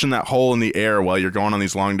 who's punching that hole in the air while you're going on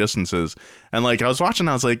these long distances. And like I was watching,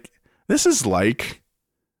 I was like, this is like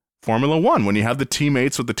Formula One when you have the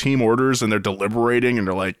teammates with the team orders and they're deliberating and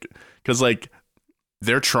they're like, because like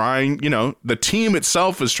they're trying, you know, the team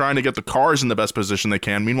itself is trying to get the cars in the best position they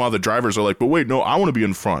can. Meanwhile, the drivers are like, but wait, no, I want to be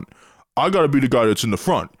in front. I got to be the guy that's in the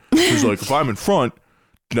front. Because like if I'm in front,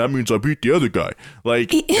 that means I beat the other guy.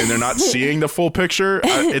 Like, and they're not seeing the full picture.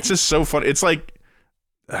 It's just so fun. It's like,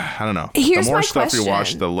 I don't know. Here's the more my stuff question. you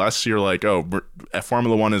watch, the less you're like, oh,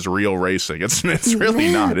 Formula One is real racing. It's really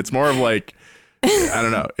not. It's more of like, I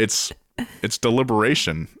don't know. It's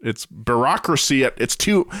deliberation. It's bureaucracy.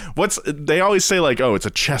 They always say like, oh, it's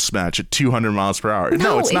a chess match at 200 miles per hour.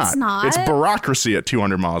 No, it's not. It's bureaucracy at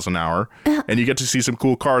 200 miles an hour. And you get to see some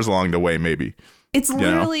cool cars along the way, maybe. It's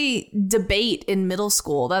literally debate in middle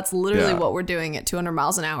school. That's literally what we're doing at 200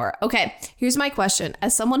 miles an hour. Okay, here's my question.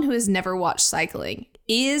 As someone who has never watched cycling,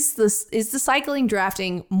 is the cycling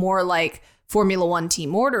drafting more like Formula One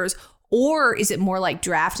team orders, or is it more like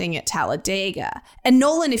drafting at Talladega? And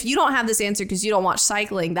Nolan, if you don't have this answer because you don't watch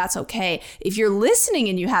cycling, that's okay. If you're listening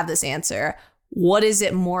and you have this answer, what is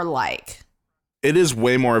it more like? It is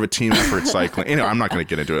way more of a team effort cycling. You know, I'm not going to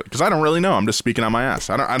get into it because I don't really know. I'm just speaking on my ass.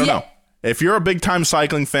 I don't know. If you're a big time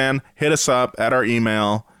cycling fan, hit us up at our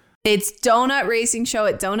email. It's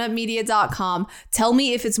donutracing@donutmedia.com. Tell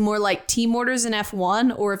me if it's more like team orders in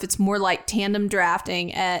F1 or if it's more like tandem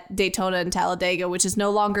drafting at Daytona and Talladega, which is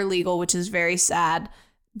no longer legal, which is very sad.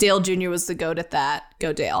 Dale Jr. was the GOAT at that.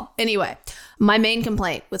 Go Dale. Anyway, my main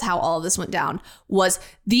complaint with how all of this went down was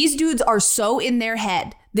these dudes are so in their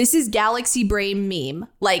head. This is Galaxy Brain meme.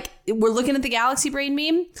 Like, we're looking at the Galaxy Brain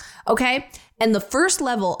meme, okay? And the first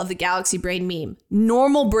level of the Galaxy Brain meme,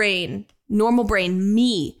 normal brain,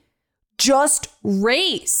 me, just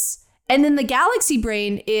race. And then the Galaxy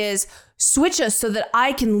Brain is switch us so that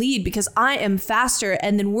I can lead because I am faster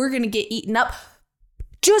and then we're going to get eaten up.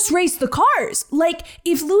 Just race the cars. Like,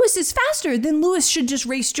 if Lewis is faster, then Lewis should just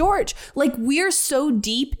race George. Like, we're so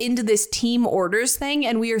deep into this team orders thing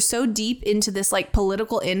and we are so deep into this like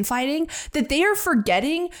political infighting that they are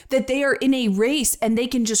forgetting that they are in a race and they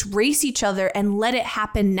can just race each other and let it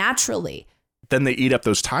happen naturally. Then they eat up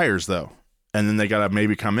those tires though. And then they got to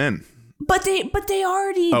maybe come in. But they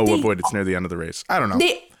already... Oh, wait, it's near the end of the race. I don't know.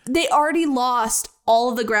 They already lost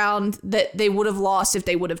all of the ground that they would have lost if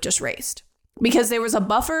they would have just raced. Because there was a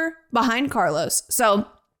buffer behind Carlos. So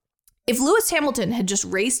If Lewis Hamilton had just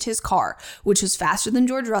raced his car, which was faster than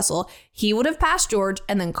George Russell, he would have passed George,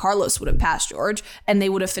 and then Carlos would have passed George, and they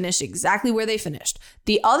would have finished exactly where they finished.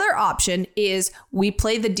 The other option is we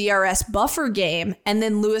play the DRS buffer game, and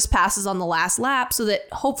then Lewis passes on the last lap so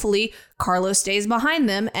that hopefully Carlos stays behind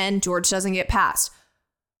them and George doesn't get passed.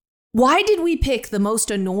 Why did we pick the most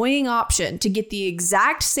annoying option to get the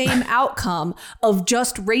exact same outcome of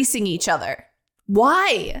just racing each other?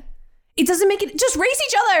 Why? It doesn't make it. Just race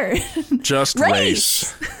each other. Just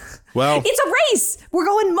race. Well, it's a race. We're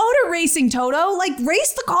going motor racing, Toto. Like,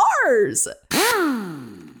 race the cars.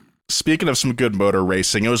 Speaking of some good motor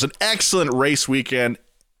racing, it was an excellent race weekend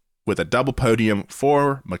with a double podium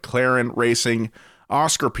for McLaren Racing.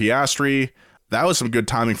 Oscar Piastri, that was some good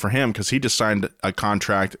timing for him because he just signed a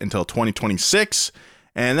contract until 2026.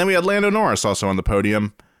 And then we had Lando Norris also on the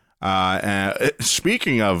podium.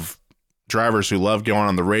 Speaking of drivers who love going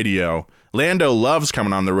on the radio, Lando loves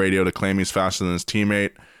coming on the radio to claim he's faster than his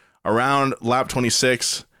teammate. Around lap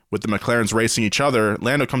 26, with the McLarens racing each other,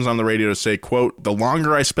 Lando comes on the radio to say, quote, "The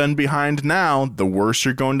longer I spend behind now, the worse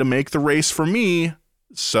you're going to make the race for me."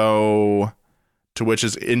 So, to which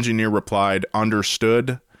his engineer replied,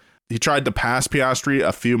 "Understood." He tried to pass Piastri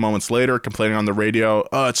a few moments later, complaining on the radio,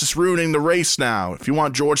 "Oh, it's just ruining the race now. If you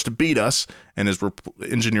want George to beat us." And his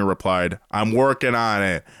engineer replied, "I'm working on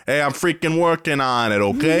it. Hey, I'm freaking working on it,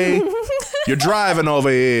 okay? You're driving over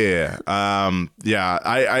here."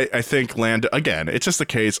 I think Lando, again, it's just the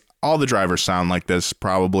case. All the drivers sound like this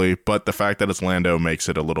probably, but the fact that it's Lando makes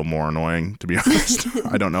it a little more annoying, to be honest.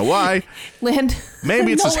 I don't know why.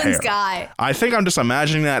 Maybe it's his hair. Guy. I think I'm just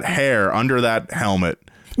imagining that hair under that helmet.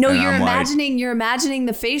 No, you're imagining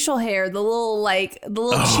the facial hair, the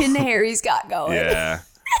little chin hair he's got going. Yeah.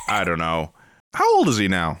 I don't know. How old is he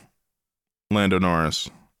now? Lando Norris.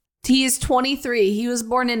 He is 23. He was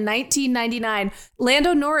born in 1999.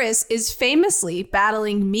 Lando Norris is famously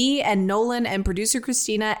battling me and Nolan and producer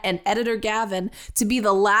Christina and editor Gavin to be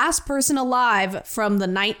the last person alive from the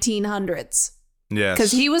 1900s. Yes.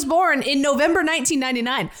 Because he was born in November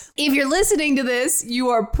 1999. If you're listening to this, you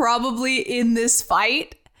are probably in this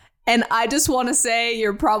fight. And I just want to say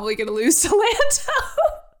you're probably going to lose to Lando.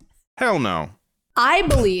 Hell no. I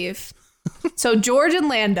believe. So George and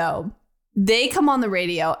Lando, they come on the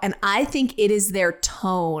radio, and I think it is their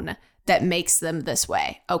tone that makes them this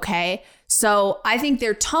way. Okay. So I think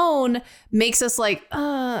their tone makes us like,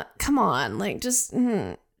 come on, like just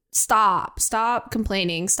stop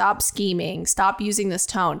complaining, stop scheming, stop using this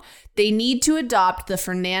tone. They need to adopt the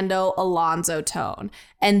Fernando Alonso tone.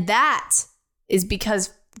 And that is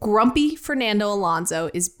because grumpy Fernando Alonso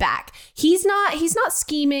is back. He's not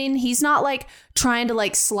scheming. He's not like trying to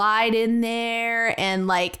like slide in there and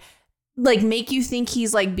like make you think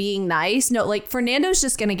he's like being nice. No, like Fernando's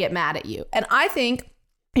just going to get mad at you. And I think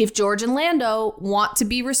if George and Lando want to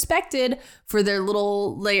be respected for their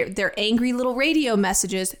angry little radio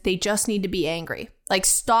messages, they just need to be angry. Like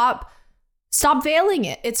stop veiling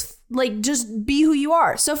it. It's like, just be who you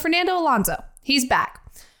are. So Fernando Alonso, he's back.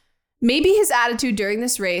 Maybe his attitude during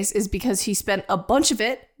this race is because he spent a bunch of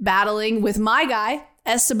it battling with my guy,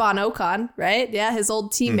 Esteban Ocon, right? Yeah, his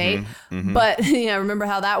old teammate. Mm-hmm. But yeah, remember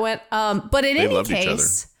how that went? But in any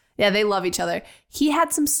case, yeah, they love each other. He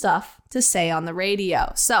had some stuff to say on the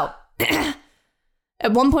radio. So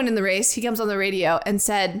at one point in the race, he comes on the radio and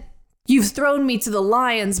said, "You've thrown me to the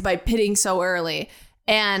lions by pitting so early."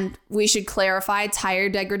 And we should clarify, tire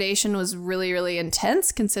degradation was really, really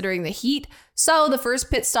intense considering the heat. So the first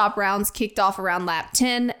pit stop rounds kicked off around lap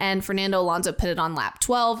 10 and Fernando Alonso pitted on lap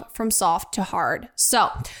 12 from soft to hard. So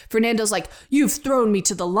Fernando's like, "You've thrown me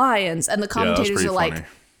to the lions." And the commentators are like,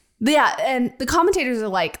 and the commentators are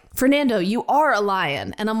like, "Fernando, you are a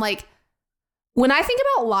lion." And I'm like, when I think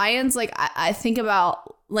about lions, like I think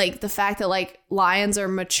about like the fact that like lions are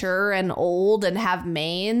mature and old and have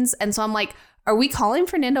manes. And so I'm like, are we calling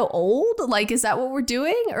Fernando old? Like, is that what we're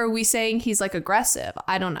doing? Or are we saying he's like aggressive?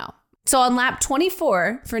 I don't know. So on lap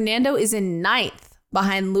 24, Fernando is in 9th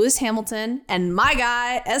behind Lewis Hamilton and my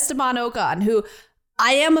guy, Esteban Ocon, who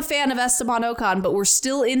I am a fan of Esteban Ocon, but we're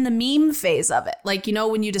still in the meme phase of it. Like, you know,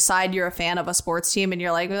 when you decide you're a fan of a sports team and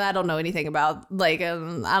you're like, I don't know anything about, like, I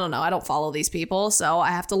don't know. I don't follow these people. So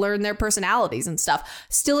I have to learn their personalities and stuff.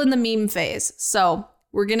 Still in the meme phase. So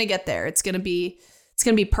we're going to get there. It's going to be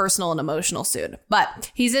personal and emotional soon. But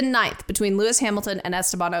he's in 9th between Lewis Hamilton and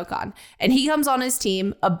Esteban Ocon. And he comes on his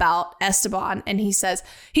team about Esteban and he says,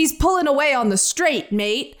 "He's pulling away on the straight,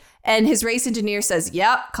 mate." And his race engineer says,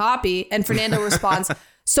 "Yep, copy." And Fernando responds,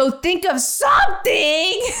 So think of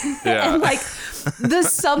something. Yeah. And like the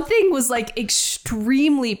something was like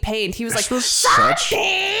extremely pained. He was like,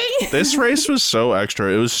 something. This race was so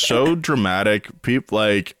extra. It was so dramatic. People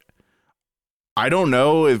like, I don't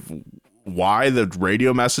know why the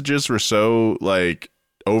radio messages were so like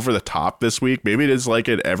over the top this week. Maybe it is like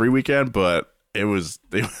it every weekend, but it was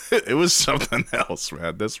something else,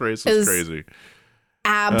 man. This race was crazy.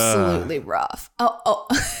 Absolutely rough. Oh.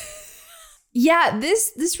 Yeah,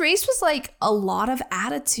 this race was like a lot of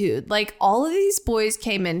attitude. Like all of these boys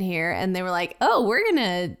came in here and they were like, "Oh, we're going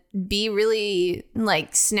to be really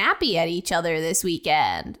like snappy at each other this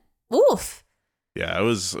weekend." Oof. Yeah, it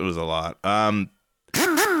was a lot.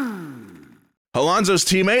 Alonso's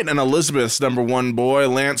teammate and Elizabeth's number one boy,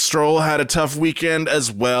 Lance Stroll, had a tough weekend as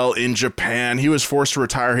well in Japan. He was forced to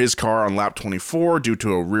retire his car on lap 24 due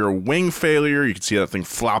to a rear wing failure. You can see that thing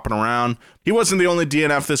flopping around. He wasn't the only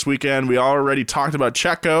DNF this weekend. We already talked about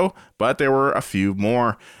Checo, but there were a few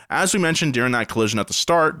more. As we mentioned during that collision at the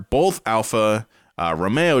start, both Alfa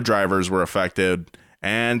Romeo drivers were affected,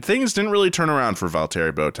 and things didn't really turn around for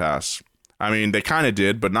Valtteri Bottas. I mean, they kind of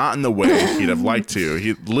did, but not in the way he'd have liked to.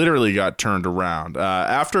 He literally got turned around.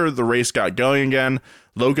 After the race got going again,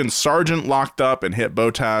 Logan Sargent locked up and hit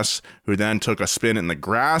Bottas, who then took a spin in the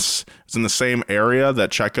grass. It's in the same area that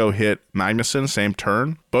Checo hit Magnussen, same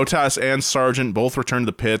turn. Bottas and Sargent both returned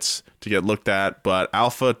to the pits to get looked at, but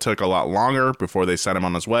Alfa took a lot longer before they sent him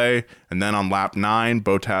on his way. And then on lap 9,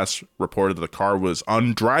 Bottas reported that the car was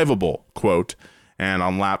undrivable, quote. And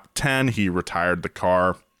on lap 10, he retired the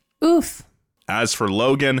car. Oof. As for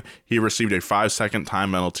Logan, he received a 5-second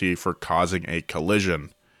time penalty for causing a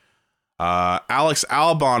collision. Alex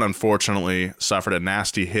Albon, unfortunately, suffered a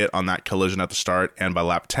nasty hit on that collision at the start, and by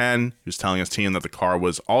lap 10, he was telling his team that the car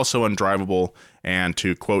was also undrivable and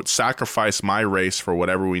to, quote, sacrifice my race for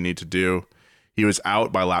whatever we need to do. He was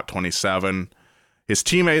out by lap 27. His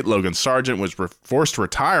teammate, Logan Sargent, was forced to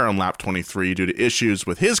retire on lap 23 due to issues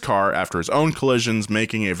with his car after his own collisions,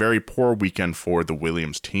 making a very poor weekend for the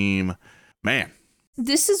Williams team. Man.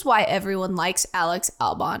 This is why everyone likes Alex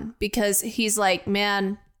Albon, because he's like,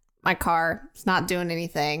 man, my car is not doing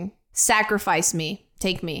anything. Sacrifice me.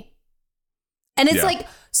 Take me. And it's like,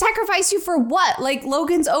 sacrifice you for what? Like,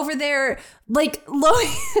 Logan's over there, like,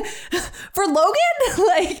 for Logan?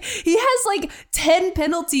 Like, he has like 10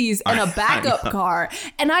 penalties and a backup car.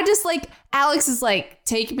 And I just like, Alex is like,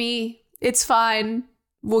 take me. It's fine.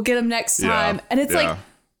 We'll get him next time. And it's like,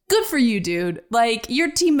 good for you, dude. Like,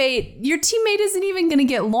 your teammate isn't even going to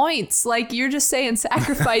get loints. Like, you're just saying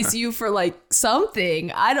sacrifice you for like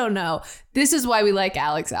something. I don't know. This is why we like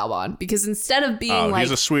Alex Albon, because instead of being like,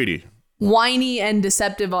 he's a sweetie, whiny and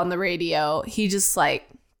deceptive on the radio, he just like,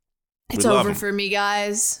 it's over for me,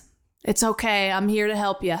 guys. It's okay. I'm here to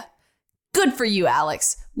help you. Good for you,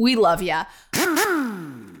 Alex. We love ya.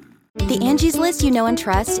 The Angie's List you know and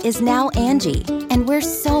trust is now Angie, and we're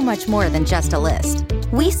so much more than just a list.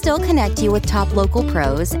 We still connect you with top local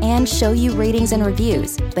pros and show you ratings and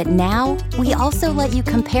reviews, but now we also let you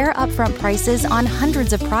compare upfront prices on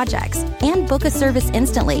hundreds of projects and book a service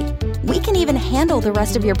instantly. We can even handle the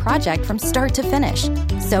rest of your project from start to finish.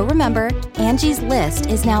 So remember, Angie's List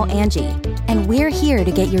is now Angie, and we're here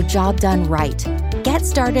to get your job done right. Get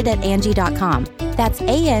started at Angie.com. That's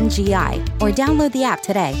ANGI, or download the app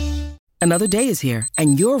today. Another day is here,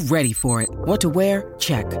 and you're ready for it. What to wear?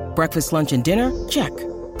 Check. Breakfast, lunch, and dinner? Check.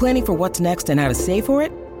 Planning for what's next and how to save for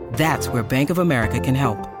it? That's where Bank of America can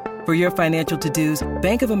help. For your financial to-dos,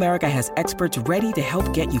 Bank of America has experts ready to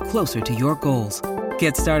help get you closer to your goals.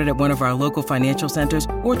 Get started at one of our local financial centers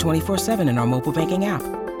or 24/7 in our mobile banking app.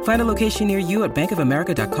 Find a location near you at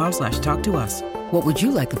bankofamerica.com/talktous. What would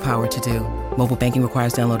you like the power to do? Mobile banking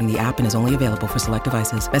requires downloading the app and is only available for select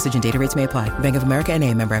devices. Message and data rates may apply. Bank of America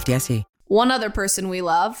NA, member FDIC. One other person we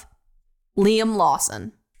love, Liam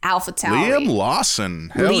Lawson, AlphaTauri. Liam Lawson.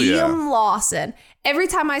 Hell yeah. Liam Lawson. Every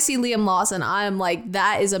time I see Liam Lawson, I am like,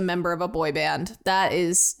 that is a member of a boy band. That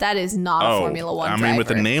is not a Formula One driver. I mean, with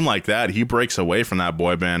a name like that, he breaks away from that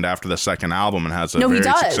boy band after the second album and has a very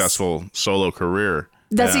successful solo career.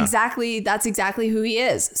 That's exactly who he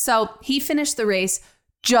is. So he finished the race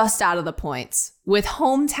just out of the points with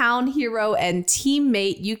hometown hero and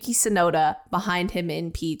teammate Yuki Tsunoda behind him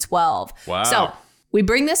in P12. Wow. So we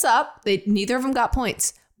bring this up. Neither of them got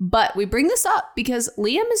points, but we bring this up because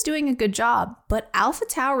Liam is doing a good job, but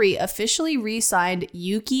AlphaTauri officially re-signed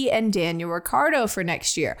Yuki and Daniel Ricciardo for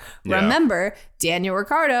next year. Yeah. Remember, Daniel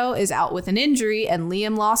Ricciardo is out with an injury and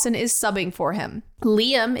Liam Lawson is subbing for him.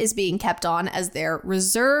 Liam is being kept on as their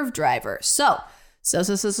reserve driver. So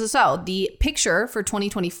the picture for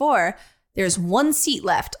 2024, There's one seat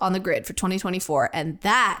left on the grid for 2024, and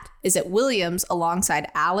that is at Williams alongside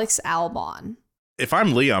Alex Albon. If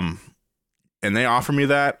I'm Liam and they offer me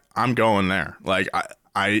that, I'm going there. Like,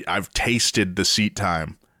 I've tasted the seat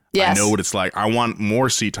time. Yes. I know what it's like. I want more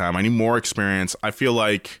seat time. I need more experience. I feel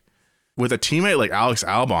like with a teammate like Alex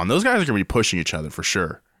Albon, those guys are going to be pushing each other for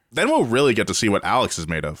sure. Then we'll really get to see what Alex is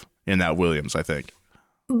made of in that Williams, I think.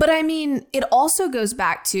 But I mean, it also goes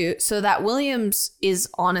back to, so that Williams is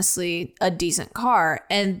honestly a decent car.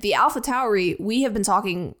 And the AlphaTauri, we have been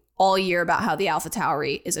talking all year about how the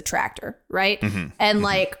AlphaTauri is a tractor, right? Mm-hmm. And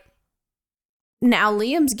like, now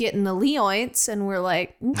Liam's getting the Leoints, and we're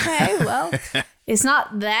like, okay, well, it's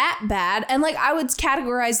not that bad. And like, I would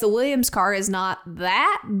categorize the Williams car as not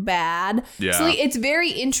that bad. Yeah. So like, it's very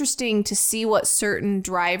interesting to see what certain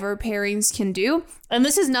driver pairings can do. And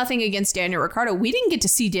this is nothing against Daniel Ricciardo. We didn't get to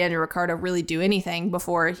see Daniel Ricciardo really do anything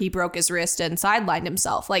before he broke his wrist and sidelined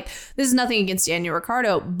himself. Like, this is nothing against Daniel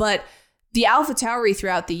Ricciardo, but the AlphaTauri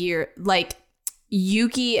throughout the year, like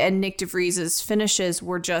Yuki and Nick DeVries's finishes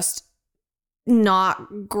were just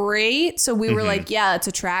not great. So we were like, yeah, it's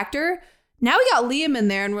a tractor. Now we got Liam in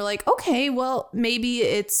there and we're like, okay, well, maybe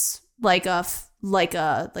it's like a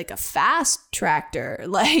fast tractor.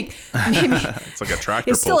 Like, maybe it's like a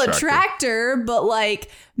tractor. It's still a tractor, but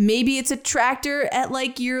like maybe it's a tractor at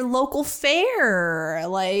like your local fair.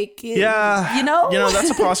 Like, yeah, you know,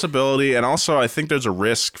 that's a possibility. And also, I think there's a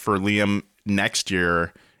risk for Liam next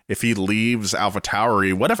year if he leaves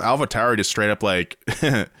AlphaTauri. What if AlphaTauri just straight up like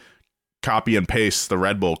copy and paste the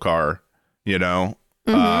Red Bull car, you know?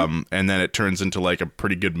 And then it turns into like a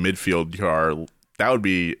pretty good midfield car. That would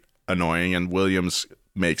be annoying. And Williams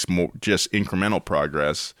makes more just incremental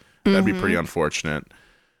progress. That'd be pretty unfortunate.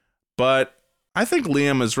 But I think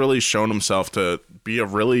Liam has really shown himself to be a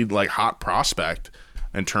really like hot prospect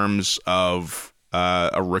in terms of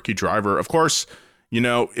a rookie driver. Of course, you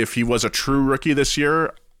know, if he was a true rookie this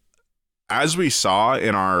year, as we saw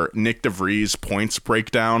in our Nick DeVries points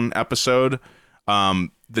breakdown episode,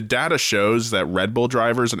 the data shows that Red Bull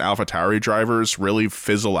drivers and AlphaTauri drivers really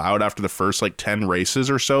fizzle out after the first like 10 races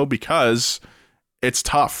or so because it's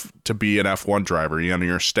tough to be an F1 driver. You know,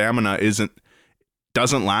 your stamina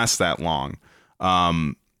doesn't last that long.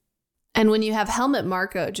 And when you have Helmut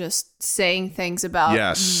Marko just saying things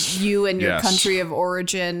about you and your country of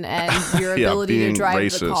origin and your ability to drive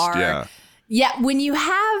racist, the car. Yeah, when you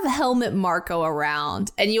have Helmut Marko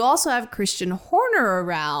around and you also have Christian Horner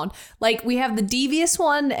around, like we have the devious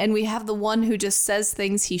one and we have the one who just says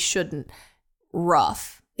things he shouldn't.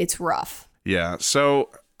 Rough. It's rough. Yeah. So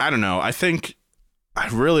I don't know. I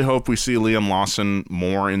really hope we see Liam Lawson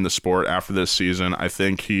more in the sport after this season. I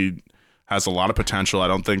think he has a lot of potential. I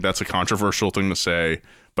don't think that's a controversial thing to say,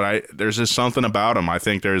 but there's just something about him. I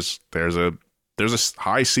think there's a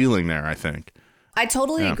high ceiling there, I think. I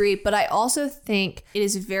totally agree, but I also think it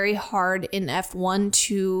is very hard in F1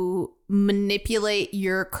 to manipulate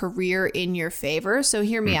your career in your favor. So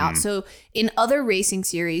hear me out. So in other racing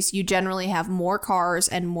series, you generally have more cars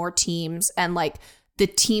and more teams, and like the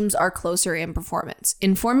teams are closer in performance.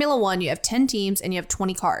 In Formula One, you have 10 teams and you have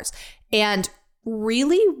 20 cars. And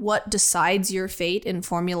really what decides your fate in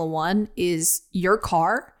Formula One is your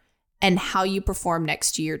car and how you perform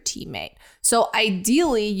next to your teammate. So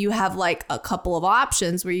ideally, you have like a couple of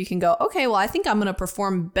options where you can go, okay, well, I think I'm going to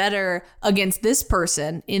perform better against this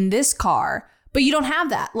person in this car. But you don't have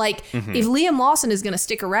that. Like, if Liam Lawson is going to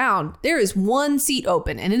stick around, there is one seat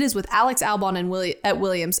open, and it is with Alex Albon and at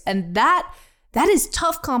Williams. And that is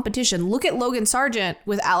tough competition. Look at Logan Sargent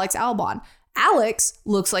with Alex Albon. Alex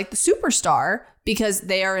looks like the superstar because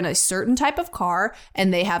they are in a certain type of car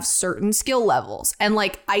and they have certain skill levels. And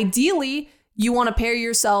like, ideally, you want to pair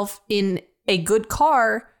yourself in a good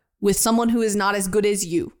car with someone who is not as good as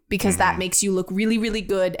you, because that makes you look really, really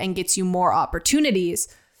good and gets you more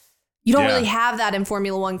opportunities. You don't really have that in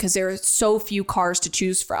Formula One because there are so few cars to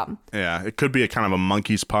choose from. Yeah, it could be a kind of a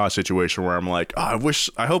monkey's paw situation where I'm like, I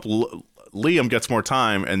hope Liam gets more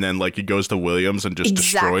time, and then like he goes to Williams and just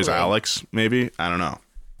destroys Alex, maybe. I don't know.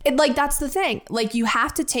 That's the thing. Like, you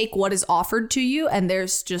have to take what is offered to you, and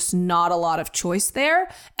there's just not a lot of choice there.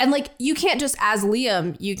 And like, you can't just, as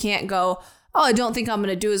Liam, you can't go, oh, I don't think I'm going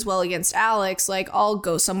to do as well against Alex. Like, I'll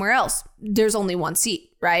go somewhere else. There's only one seat,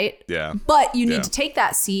 right? Yeah. But you need to take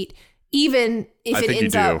that seat, even if it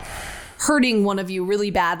ends up hurting one of you really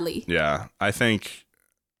badly. Yeah. I think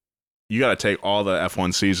you got to take all the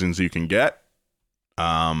F1 seasons you can get.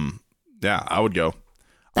 Yeah, I would go.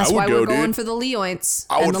 That's why we're going for the Leoints.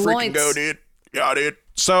 I would freaking go, dude. Yeah, dude.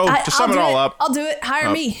 So to sum it all up, I'll do it. Hire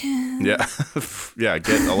me. Yeah, yeah.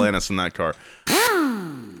 Get Alanis in that car.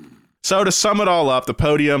 So to sum it all up, the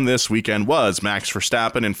podium this weekend was Max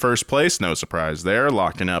Verstappen in first place. No surprise there,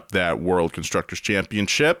 locking up that World Constructors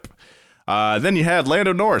Championship. Then you had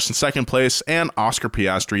Lando Norris in second place and Oscar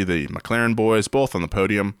Piastri, the McLaren boys, both on the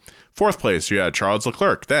podium. Fourth place, you had Charles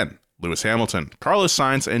Leclerc, then Lewis Hamilton, Carlos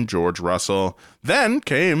Sainz, and George Russell. Then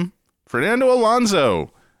came Fernando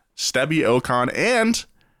Alonso, Stebby Ocon, and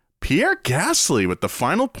Pierre Gasly with the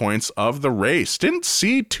final points of the race. Didn't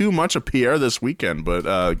see too much of Pierre this weekend, but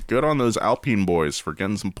good on those Alpine boys for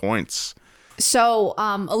getting some points. So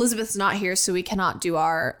Elizabeth's not here, so we cannot do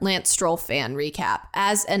our Lance Stroll fan recap.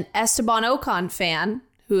 As an Esteban Ocon fan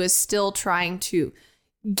who is still trying to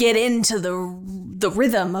get into the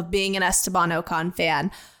rhythm of being an Esteban Ocon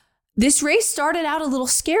fan, this race started out a little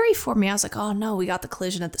scary for me. I was like, oh no, we got the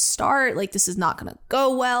collision at the start. Like, this is not going to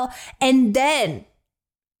go well. And then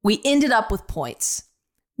we ended up with points.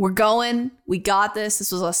 We're going. We got this.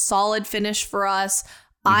 This was a solid finish for us.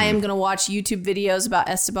 I am going to watch YouTube videos about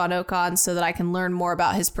Esteban Ocon so that I can learn more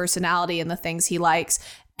about his personality and the things he likes,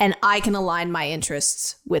 and I can align my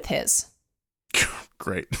interests with his.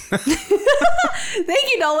 Great. Thank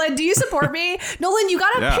you, Nolan. Do you support me? Nolan, you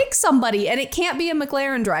got to pick somebody, and it can't be a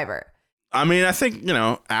McLaren driver. I mean, I think,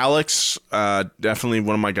 Alex, definitely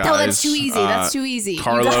one of my guys. No, that's too easy. That's too easy.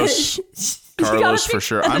 Carlos. Carlos for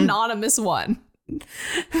sure. An anonymous one.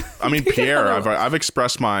 I mean, Pierre. I've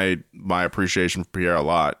expressed my appreciation for Pierre a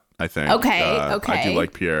lot. I think. Okay. I do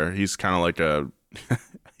like Pierre. He's kind of like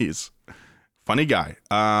he's a funny guy.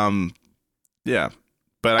 Yeah,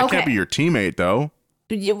 but I can't be your teammate though.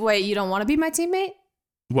 Wait, you don't want to be my teammate?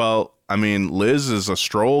 Well, I mean, Liz is a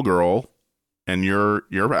Stroll girl, and you're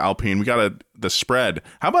Alpine. We got the spread.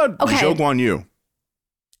 How about Zhou Guan Yu?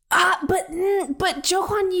 But Zhou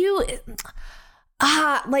Guan Yu,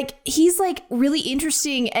 like, he's like really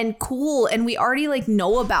interesting and cool, and we already like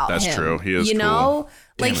know about him. That's true. He is you cool. know?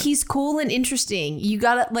 Like, he's cool and interesting. You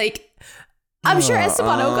gotta like, I'm sure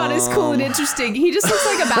Esteban Ocon is cool and interesting. He just looks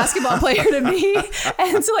like a basketball player to me.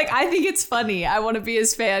 And so like, I think it's funny. I want to be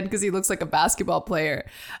his fan because he looks like a basketball player.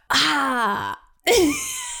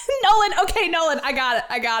 Nolan, I got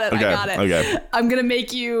it. Okay. I'm gonna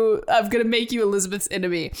make you Elizabeth's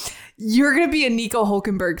enemy. You're gonna be a Nico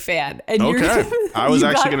Hulkenberg fan. And I was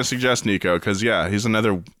actually gonna suggest Nico because he's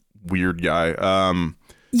another weird guy.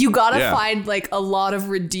 You gotta find like a lot of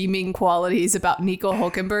redeeming qualities about Nico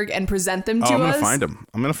Hulkenberg and present them to us. I'm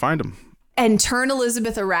gonna find him. And turn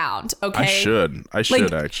Elizabeth around, okay? I should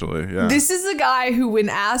actually, yeah. This is a guy who, when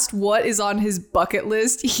asked what is on his bucket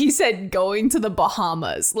list, he said going to the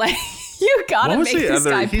Bahamas. Like, you gotta make this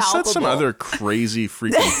guy palpable. He said some other crazy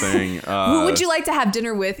freaking thing. Who would you like to have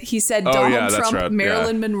dinner with? He said Donald Trump, right.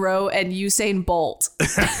 Marilyn Monroe, and Usain Bolt.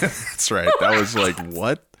 That's right. That was like,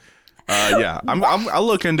 what? I'll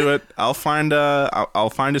look into it. I'll find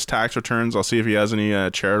his tax returns. I'll see if he has any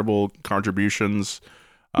charitable contributions.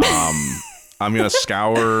 I'm gonna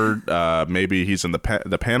scour. Maybe he's in the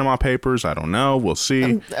Panama Papers. I don't know. We'll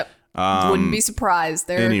see. Wouldn't be surprised.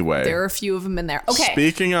 There are a few of them in there. Okay.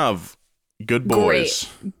 Speaking of good boys,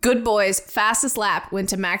 good boys. Fastest lap went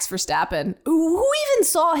to Max Verstappen. Who even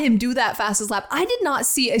saw him do that fastest lap? I did not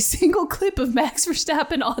see a single clip of Max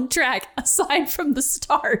Verstappen on track aside from the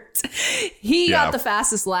start. He got the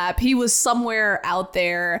fastest lap. He was somewhere out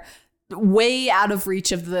there, way out of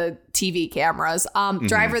reach of the TV cameras.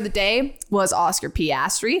 Driver of the day was Oscar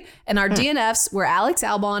Piastri, and our DNFs were Alex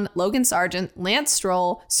Albon, Logan Sargent, Lance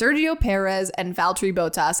Stroll, Sergio Perez, and Valtteri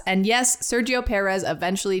Bottas. And yes, Sergio Perez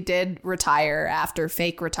eventually did retire after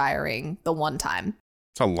fake retiring the one time.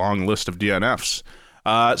 It's a long list of DNFs.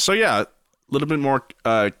 A little bit more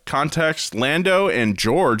context. Lando and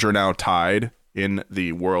George are now tied in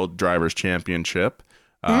the World Drivers' Championship.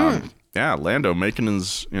 Lando making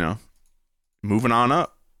his, moving on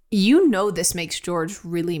up. This makes George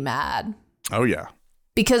really mad. Oh, yeah.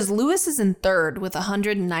 Because Lewis is in third with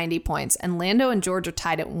 190 points, and Lando and George are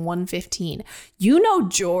tied at 115.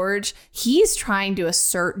 George, he's trying to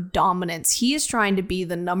assert dominance. He is trying to be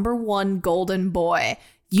the number one golden boy.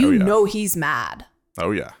 He's mad.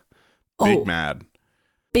 Oh, yeah. Big mad.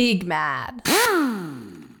 Big mad.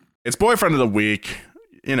 It's Boyfriend of the Week.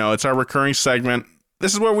 It's our recurring segment.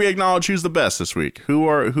 This is where we acknowledge who's the best this week.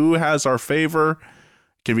 Who has our favor.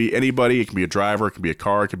 It can be anybody. It can be a driver. It can be a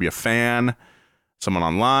car. It can be a fan. Someone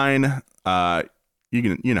online.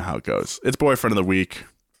 You know how it goes. It's Boyfriend of the Week.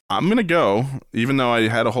 I'm going to go, even though I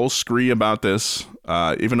had a whole scree about this,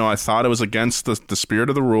 even though I thought it was against the spirit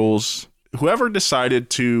of the rules, whoever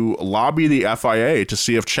decided to lobby the FIA to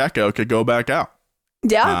see if Checo could go back out.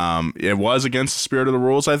 Yeah. It was against the spirit of the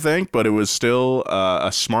rules, I think, but it was still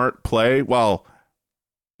a smart play. Well,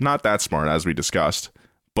 not that smart, as we discussed,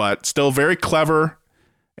 but still very clever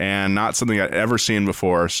and not something I'd ever seen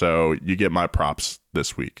before. So you get my props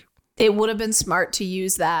this week. It would have been smart to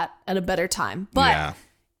use that at a better time, but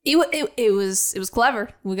it was clever.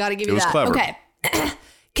 We got to give you that. Clever. Okay.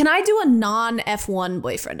 Can I do a non-F1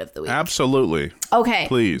 boyfriend of the week? Absolutely. Okay.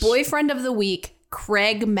 Please. Boyfriend of the week,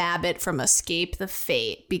 Craig Mabbitt from Escape the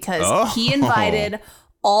Fate, because he invited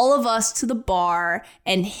all of us to the bar,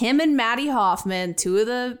 and him and Maddie Hoffman, two of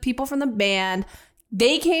the people from the band,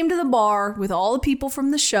 they came to the bar with all the people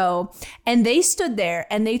from the show, and they stood there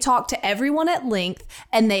and they talked to everyone at length,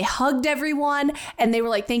 and they hugged everyone, and they were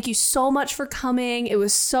like, thank you so much for coming. It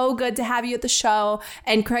was so good to have you at the show.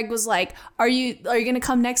 And Craig was like, are you going to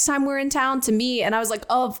come next time we're in town to me? And I was like,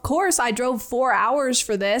 oh, of course. I drove 4 hours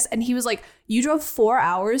for this. And he was like, you drove 4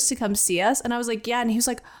 hours to come see us? And I was like, yeah. And he was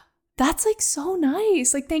like, that's like so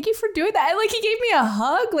nice. Like, thank you for doing that. And like, he gave me a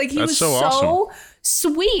hug. Like, he was so awesome.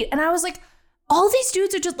 Sweet. And I was like, all these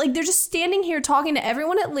dudes are just like, they're just standing here talking to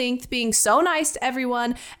everyone at length, being so nice to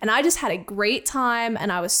everyone. And I just had a great time. And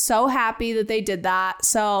I was so happy that they did that.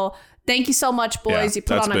 So thank you so much, boys. You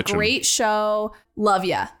put on a great show. Love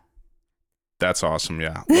ya. That's awesome.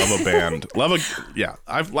 Yeah. Love a band.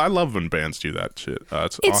 I love when bands do that shit.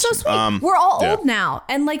 It's awesome. So sweet. We're all old now,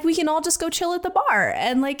 and like we can all just go chill at the bar,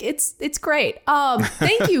 and like it's great.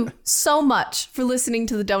 Thank you so much for listening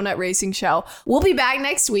to the Donut Racing Show. We'll be back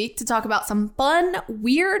next week to talk about some fun,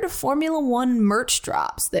 weird Formula One merch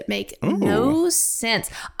drops that make no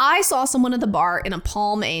sense. I saw someone at the bar in a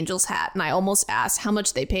Palm Angels hat, and I almost asked how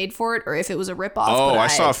much they paid for it or if it was a ripoff. Oh, I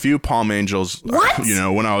saw a few Palm Angels. What?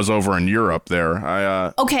 When I was over in Europe.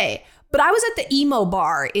 There, okay, but I was at the emo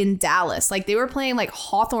bar in Dallas. Like they were playing like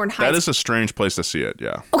Hawthorne Heights. That is a strange place to see it.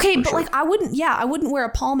 Yeah. Okay, but like I wouldn't wear a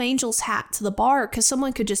Palm Angels hat to the bar because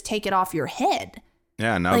someone could just take it off your head.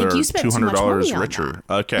 Yeah, now like, they're $200 richer.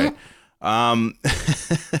 Okay.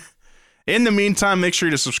 In the meantime, make sure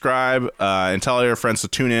to subscribe and tell all your friends to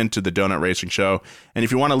tune in to the Donut Racing Show. And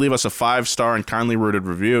if you want to leave us a 5-star and kindly worded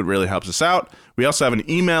review, it really helps us out. We also have an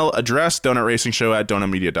email address,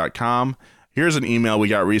 donutracingshow@donutmedia.com. Here's an email we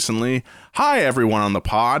got recently. Hi, everyone on the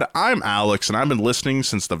pod. I'm Alex, and I've been listening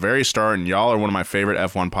since the very start, and y'all are one of my favorite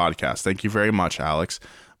F1 podcasts. Thank you very much, Alex.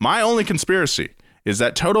 My only conspiracy is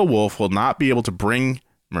that Toto Wolff will not be able to bring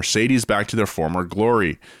Mercedes back to their former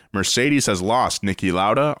glory. Mercedes has lost Niki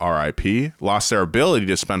Lauda, RIP, lost their ability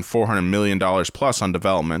to spend $400 million plus on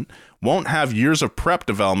development, won't have years of prep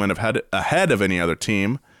development ahead of any other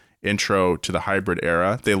team. Intro to the hybrid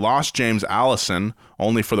era. They lost James Allison,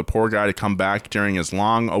 only for the poor guy to come back during his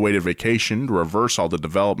long-awaited vacation to reverse all the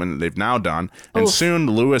development that they've now done. And soon,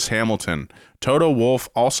 Lewis Hamilton. Toto Wolff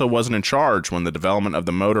also wasn't in charge when the development of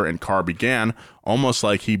the motor and car began, almost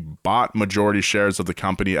like he bought majority shares of the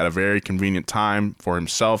company at a very convenient time for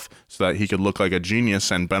himself so that he could look like a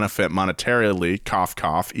genius and benefit monetarily. Cough,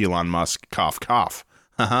 cough. Elon Musk. Cough, cough.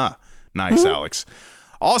 Haha. Nice, Alex.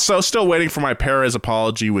 Also, still waiting for my Perez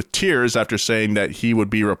apology with tears after saying that he would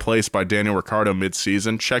be replaced by Daniel Ricciardo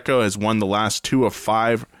mid-season. Checo has won the last 2 of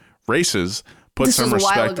 5 races. This was a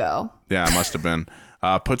while ago. Yeah, it must have been.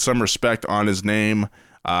 Put some respect on his name.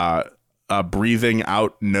 Breathing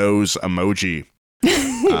out nose emoji.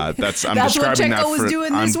 I'm That's describing what Checo was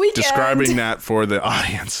doing this weekend. Describing that for the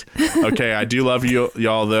audience. Okay, I do love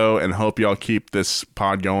y'all though, and hope y'all keep this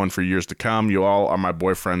pod going for years to come. You all are my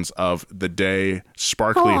boyfriends of the day.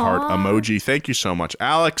 Sparkly heart emoji. Thank you so much,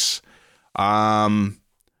 Alex. Yeah,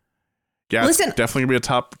 listen, it's definitely gonna be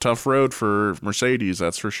a tough road for Mercedes.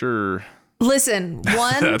 That's for sure. Listen,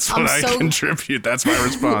 that's what I contribute. That's my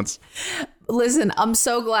response. Listen, I'm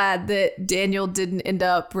so glad that Daniel didn't end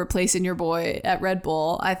up replacing your boy at Red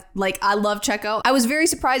Bull. I love Checo. I was very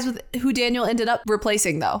surprised with who Daniel ended up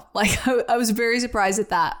replacing, though. Like, I was very surprised at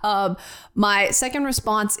that. My second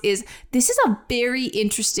response is, this is a very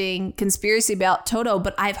interesting conspiracy about Toto,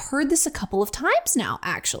 but I've heard this a couple of times now,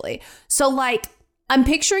 actually. So, like, I'm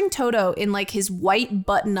picturing Toto in, like, his white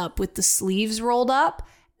button-up with the sleeves rolled up.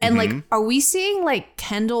 And like, are we seeing like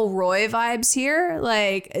Kendall Roy vibes here?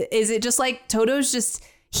 Like, is it just like Toto's just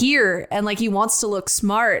here and like he wants to look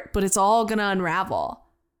smart, but it's all gonna unravel?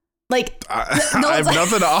 Like, I have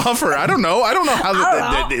nothing to offer. I don't know. I don't know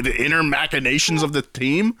how the inner machinations of the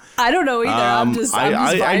team. I don't know either. I'm just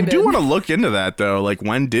I do want to look into that though. Like,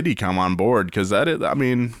 when did he come on board? Because that is, I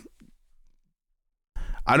mean,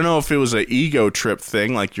 I don't know if it was an ego trip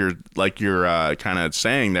thing, like you're kind of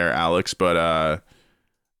saying there, Alex, but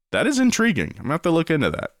that is intriguing. I'm going to have to look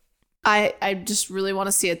into that. I just really want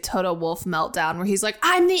to see a Toto Wolff meltdown where he's like,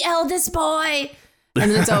 I'm the eldest boy.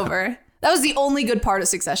 And then it's over. That was the only good part of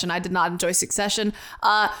Succession. I did not enjoy Succession.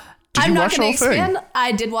 I'm not going to expand.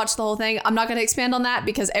 I did watch the whole thing. I'm not going to expand on that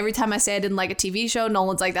because every time I say I didn't like a TV show,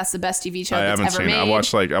 Nolan's like, that's the best TV show that's ever made. I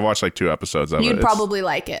watched like 2 episodes of it. You'd probably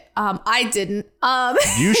like it. I didn't.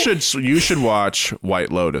 You should watch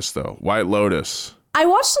White Lotus though. White Lotus. I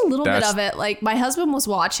watched a little bit of it. Like my husband was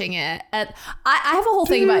watching it, and I have a whole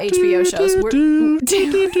thing about HBO shows.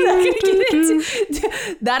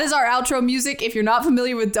 That is our outro music. If you're not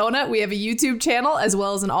familiar with Donut, we have a YouTube channel as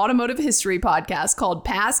well as an automotive history podcast called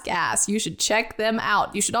Pass Gas. You should check them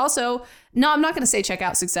out. You should also. No, I'm not going to say check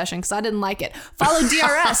out Succession because I didn't like it. Follow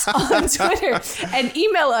DRS on Twitter and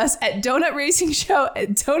email us at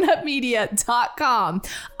donutracingshow@donutmedia.com.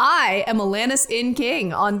 I am Alanis N.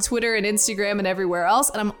 King on Twitter and Instagram and everywhere else.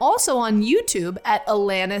 And I'm also on YouTube at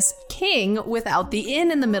Alanis King without the N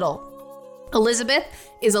in the middle. Elizabeth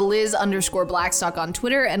is a Liz_Blackstock on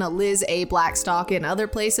Twitter and a Liz A. Blackstock in other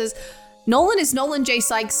places. Nolan is Nolan J.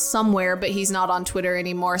 Sykes somewhere, but he's not on Twitter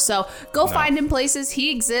anymore. So go find him places.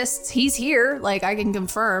 He exists. He's here. Like I can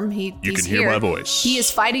confirm he's here. You can hear my voice. He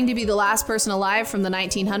is fighting to be the last person alive from the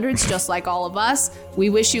 1900s, just like all of us.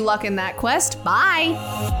 We wish you luck in that quest. Bye.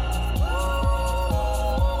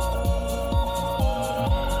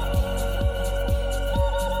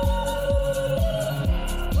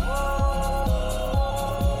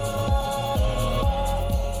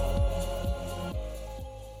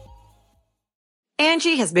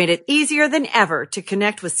 Angie has made it easier than ever to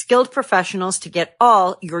connect with skilled professionals to get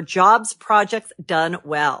all your jobs projects done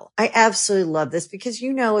well. I absolutely love this because,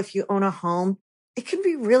 you know, if you own a home, it can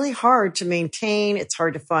be really hard to maintain. It's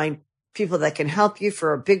hard to find people that can help you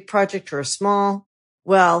for a big project or a small.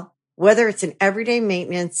 Well, whether it's in everyday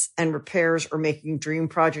maintenance and repairs or making dream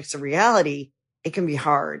projects a reality, it can be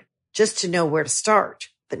hard just to know where to start.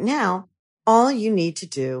 But now all you need to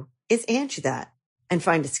do is Angie that and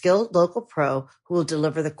find a skilled local pro who will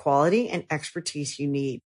deliver the quality and expertise you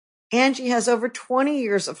need. Angie has over 20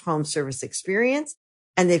 years of home service experience,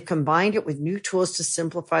 and they've combined it with new tools to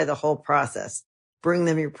simplify the whole process. Bring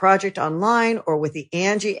them your project online or with the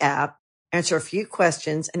Angie app, answer a few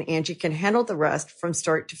questions, and Angie can handle the rest from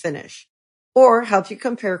start to finish. Or help you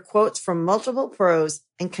compare quotes from multiple pros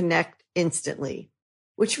and connect instantly,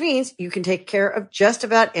 which means you can take care of just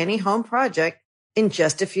about any home project in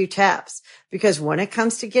just a few taps. Because when it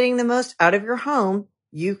comes to getting the most out of your home,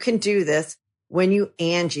 you can do this when you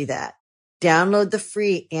Angie that. Download the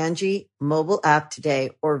free Angie mobile app today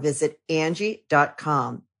or visit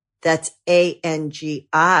Angie.com. That's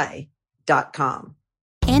ANGI.com.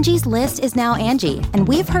 Angie's List is now Angie, and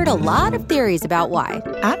we've heard a lot of theories about why.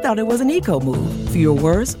 I thought it was an eco move. Fewer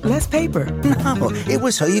words, less paper. No, it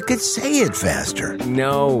was so you could say it faster.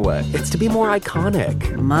 No, it's to be more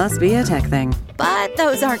iconic. Must be a tech thing. But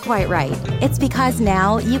those aren't quite right. It's because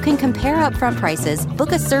now you can compare upfront prices,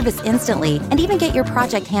 book a service instantly, and even get your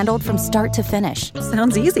project handled from start to finish.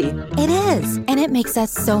 Sounds easy. It is, and it makes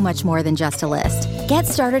us so much more than just a list. Get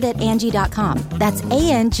started at Angie.com. That's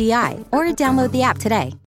ANGI, or download the app today.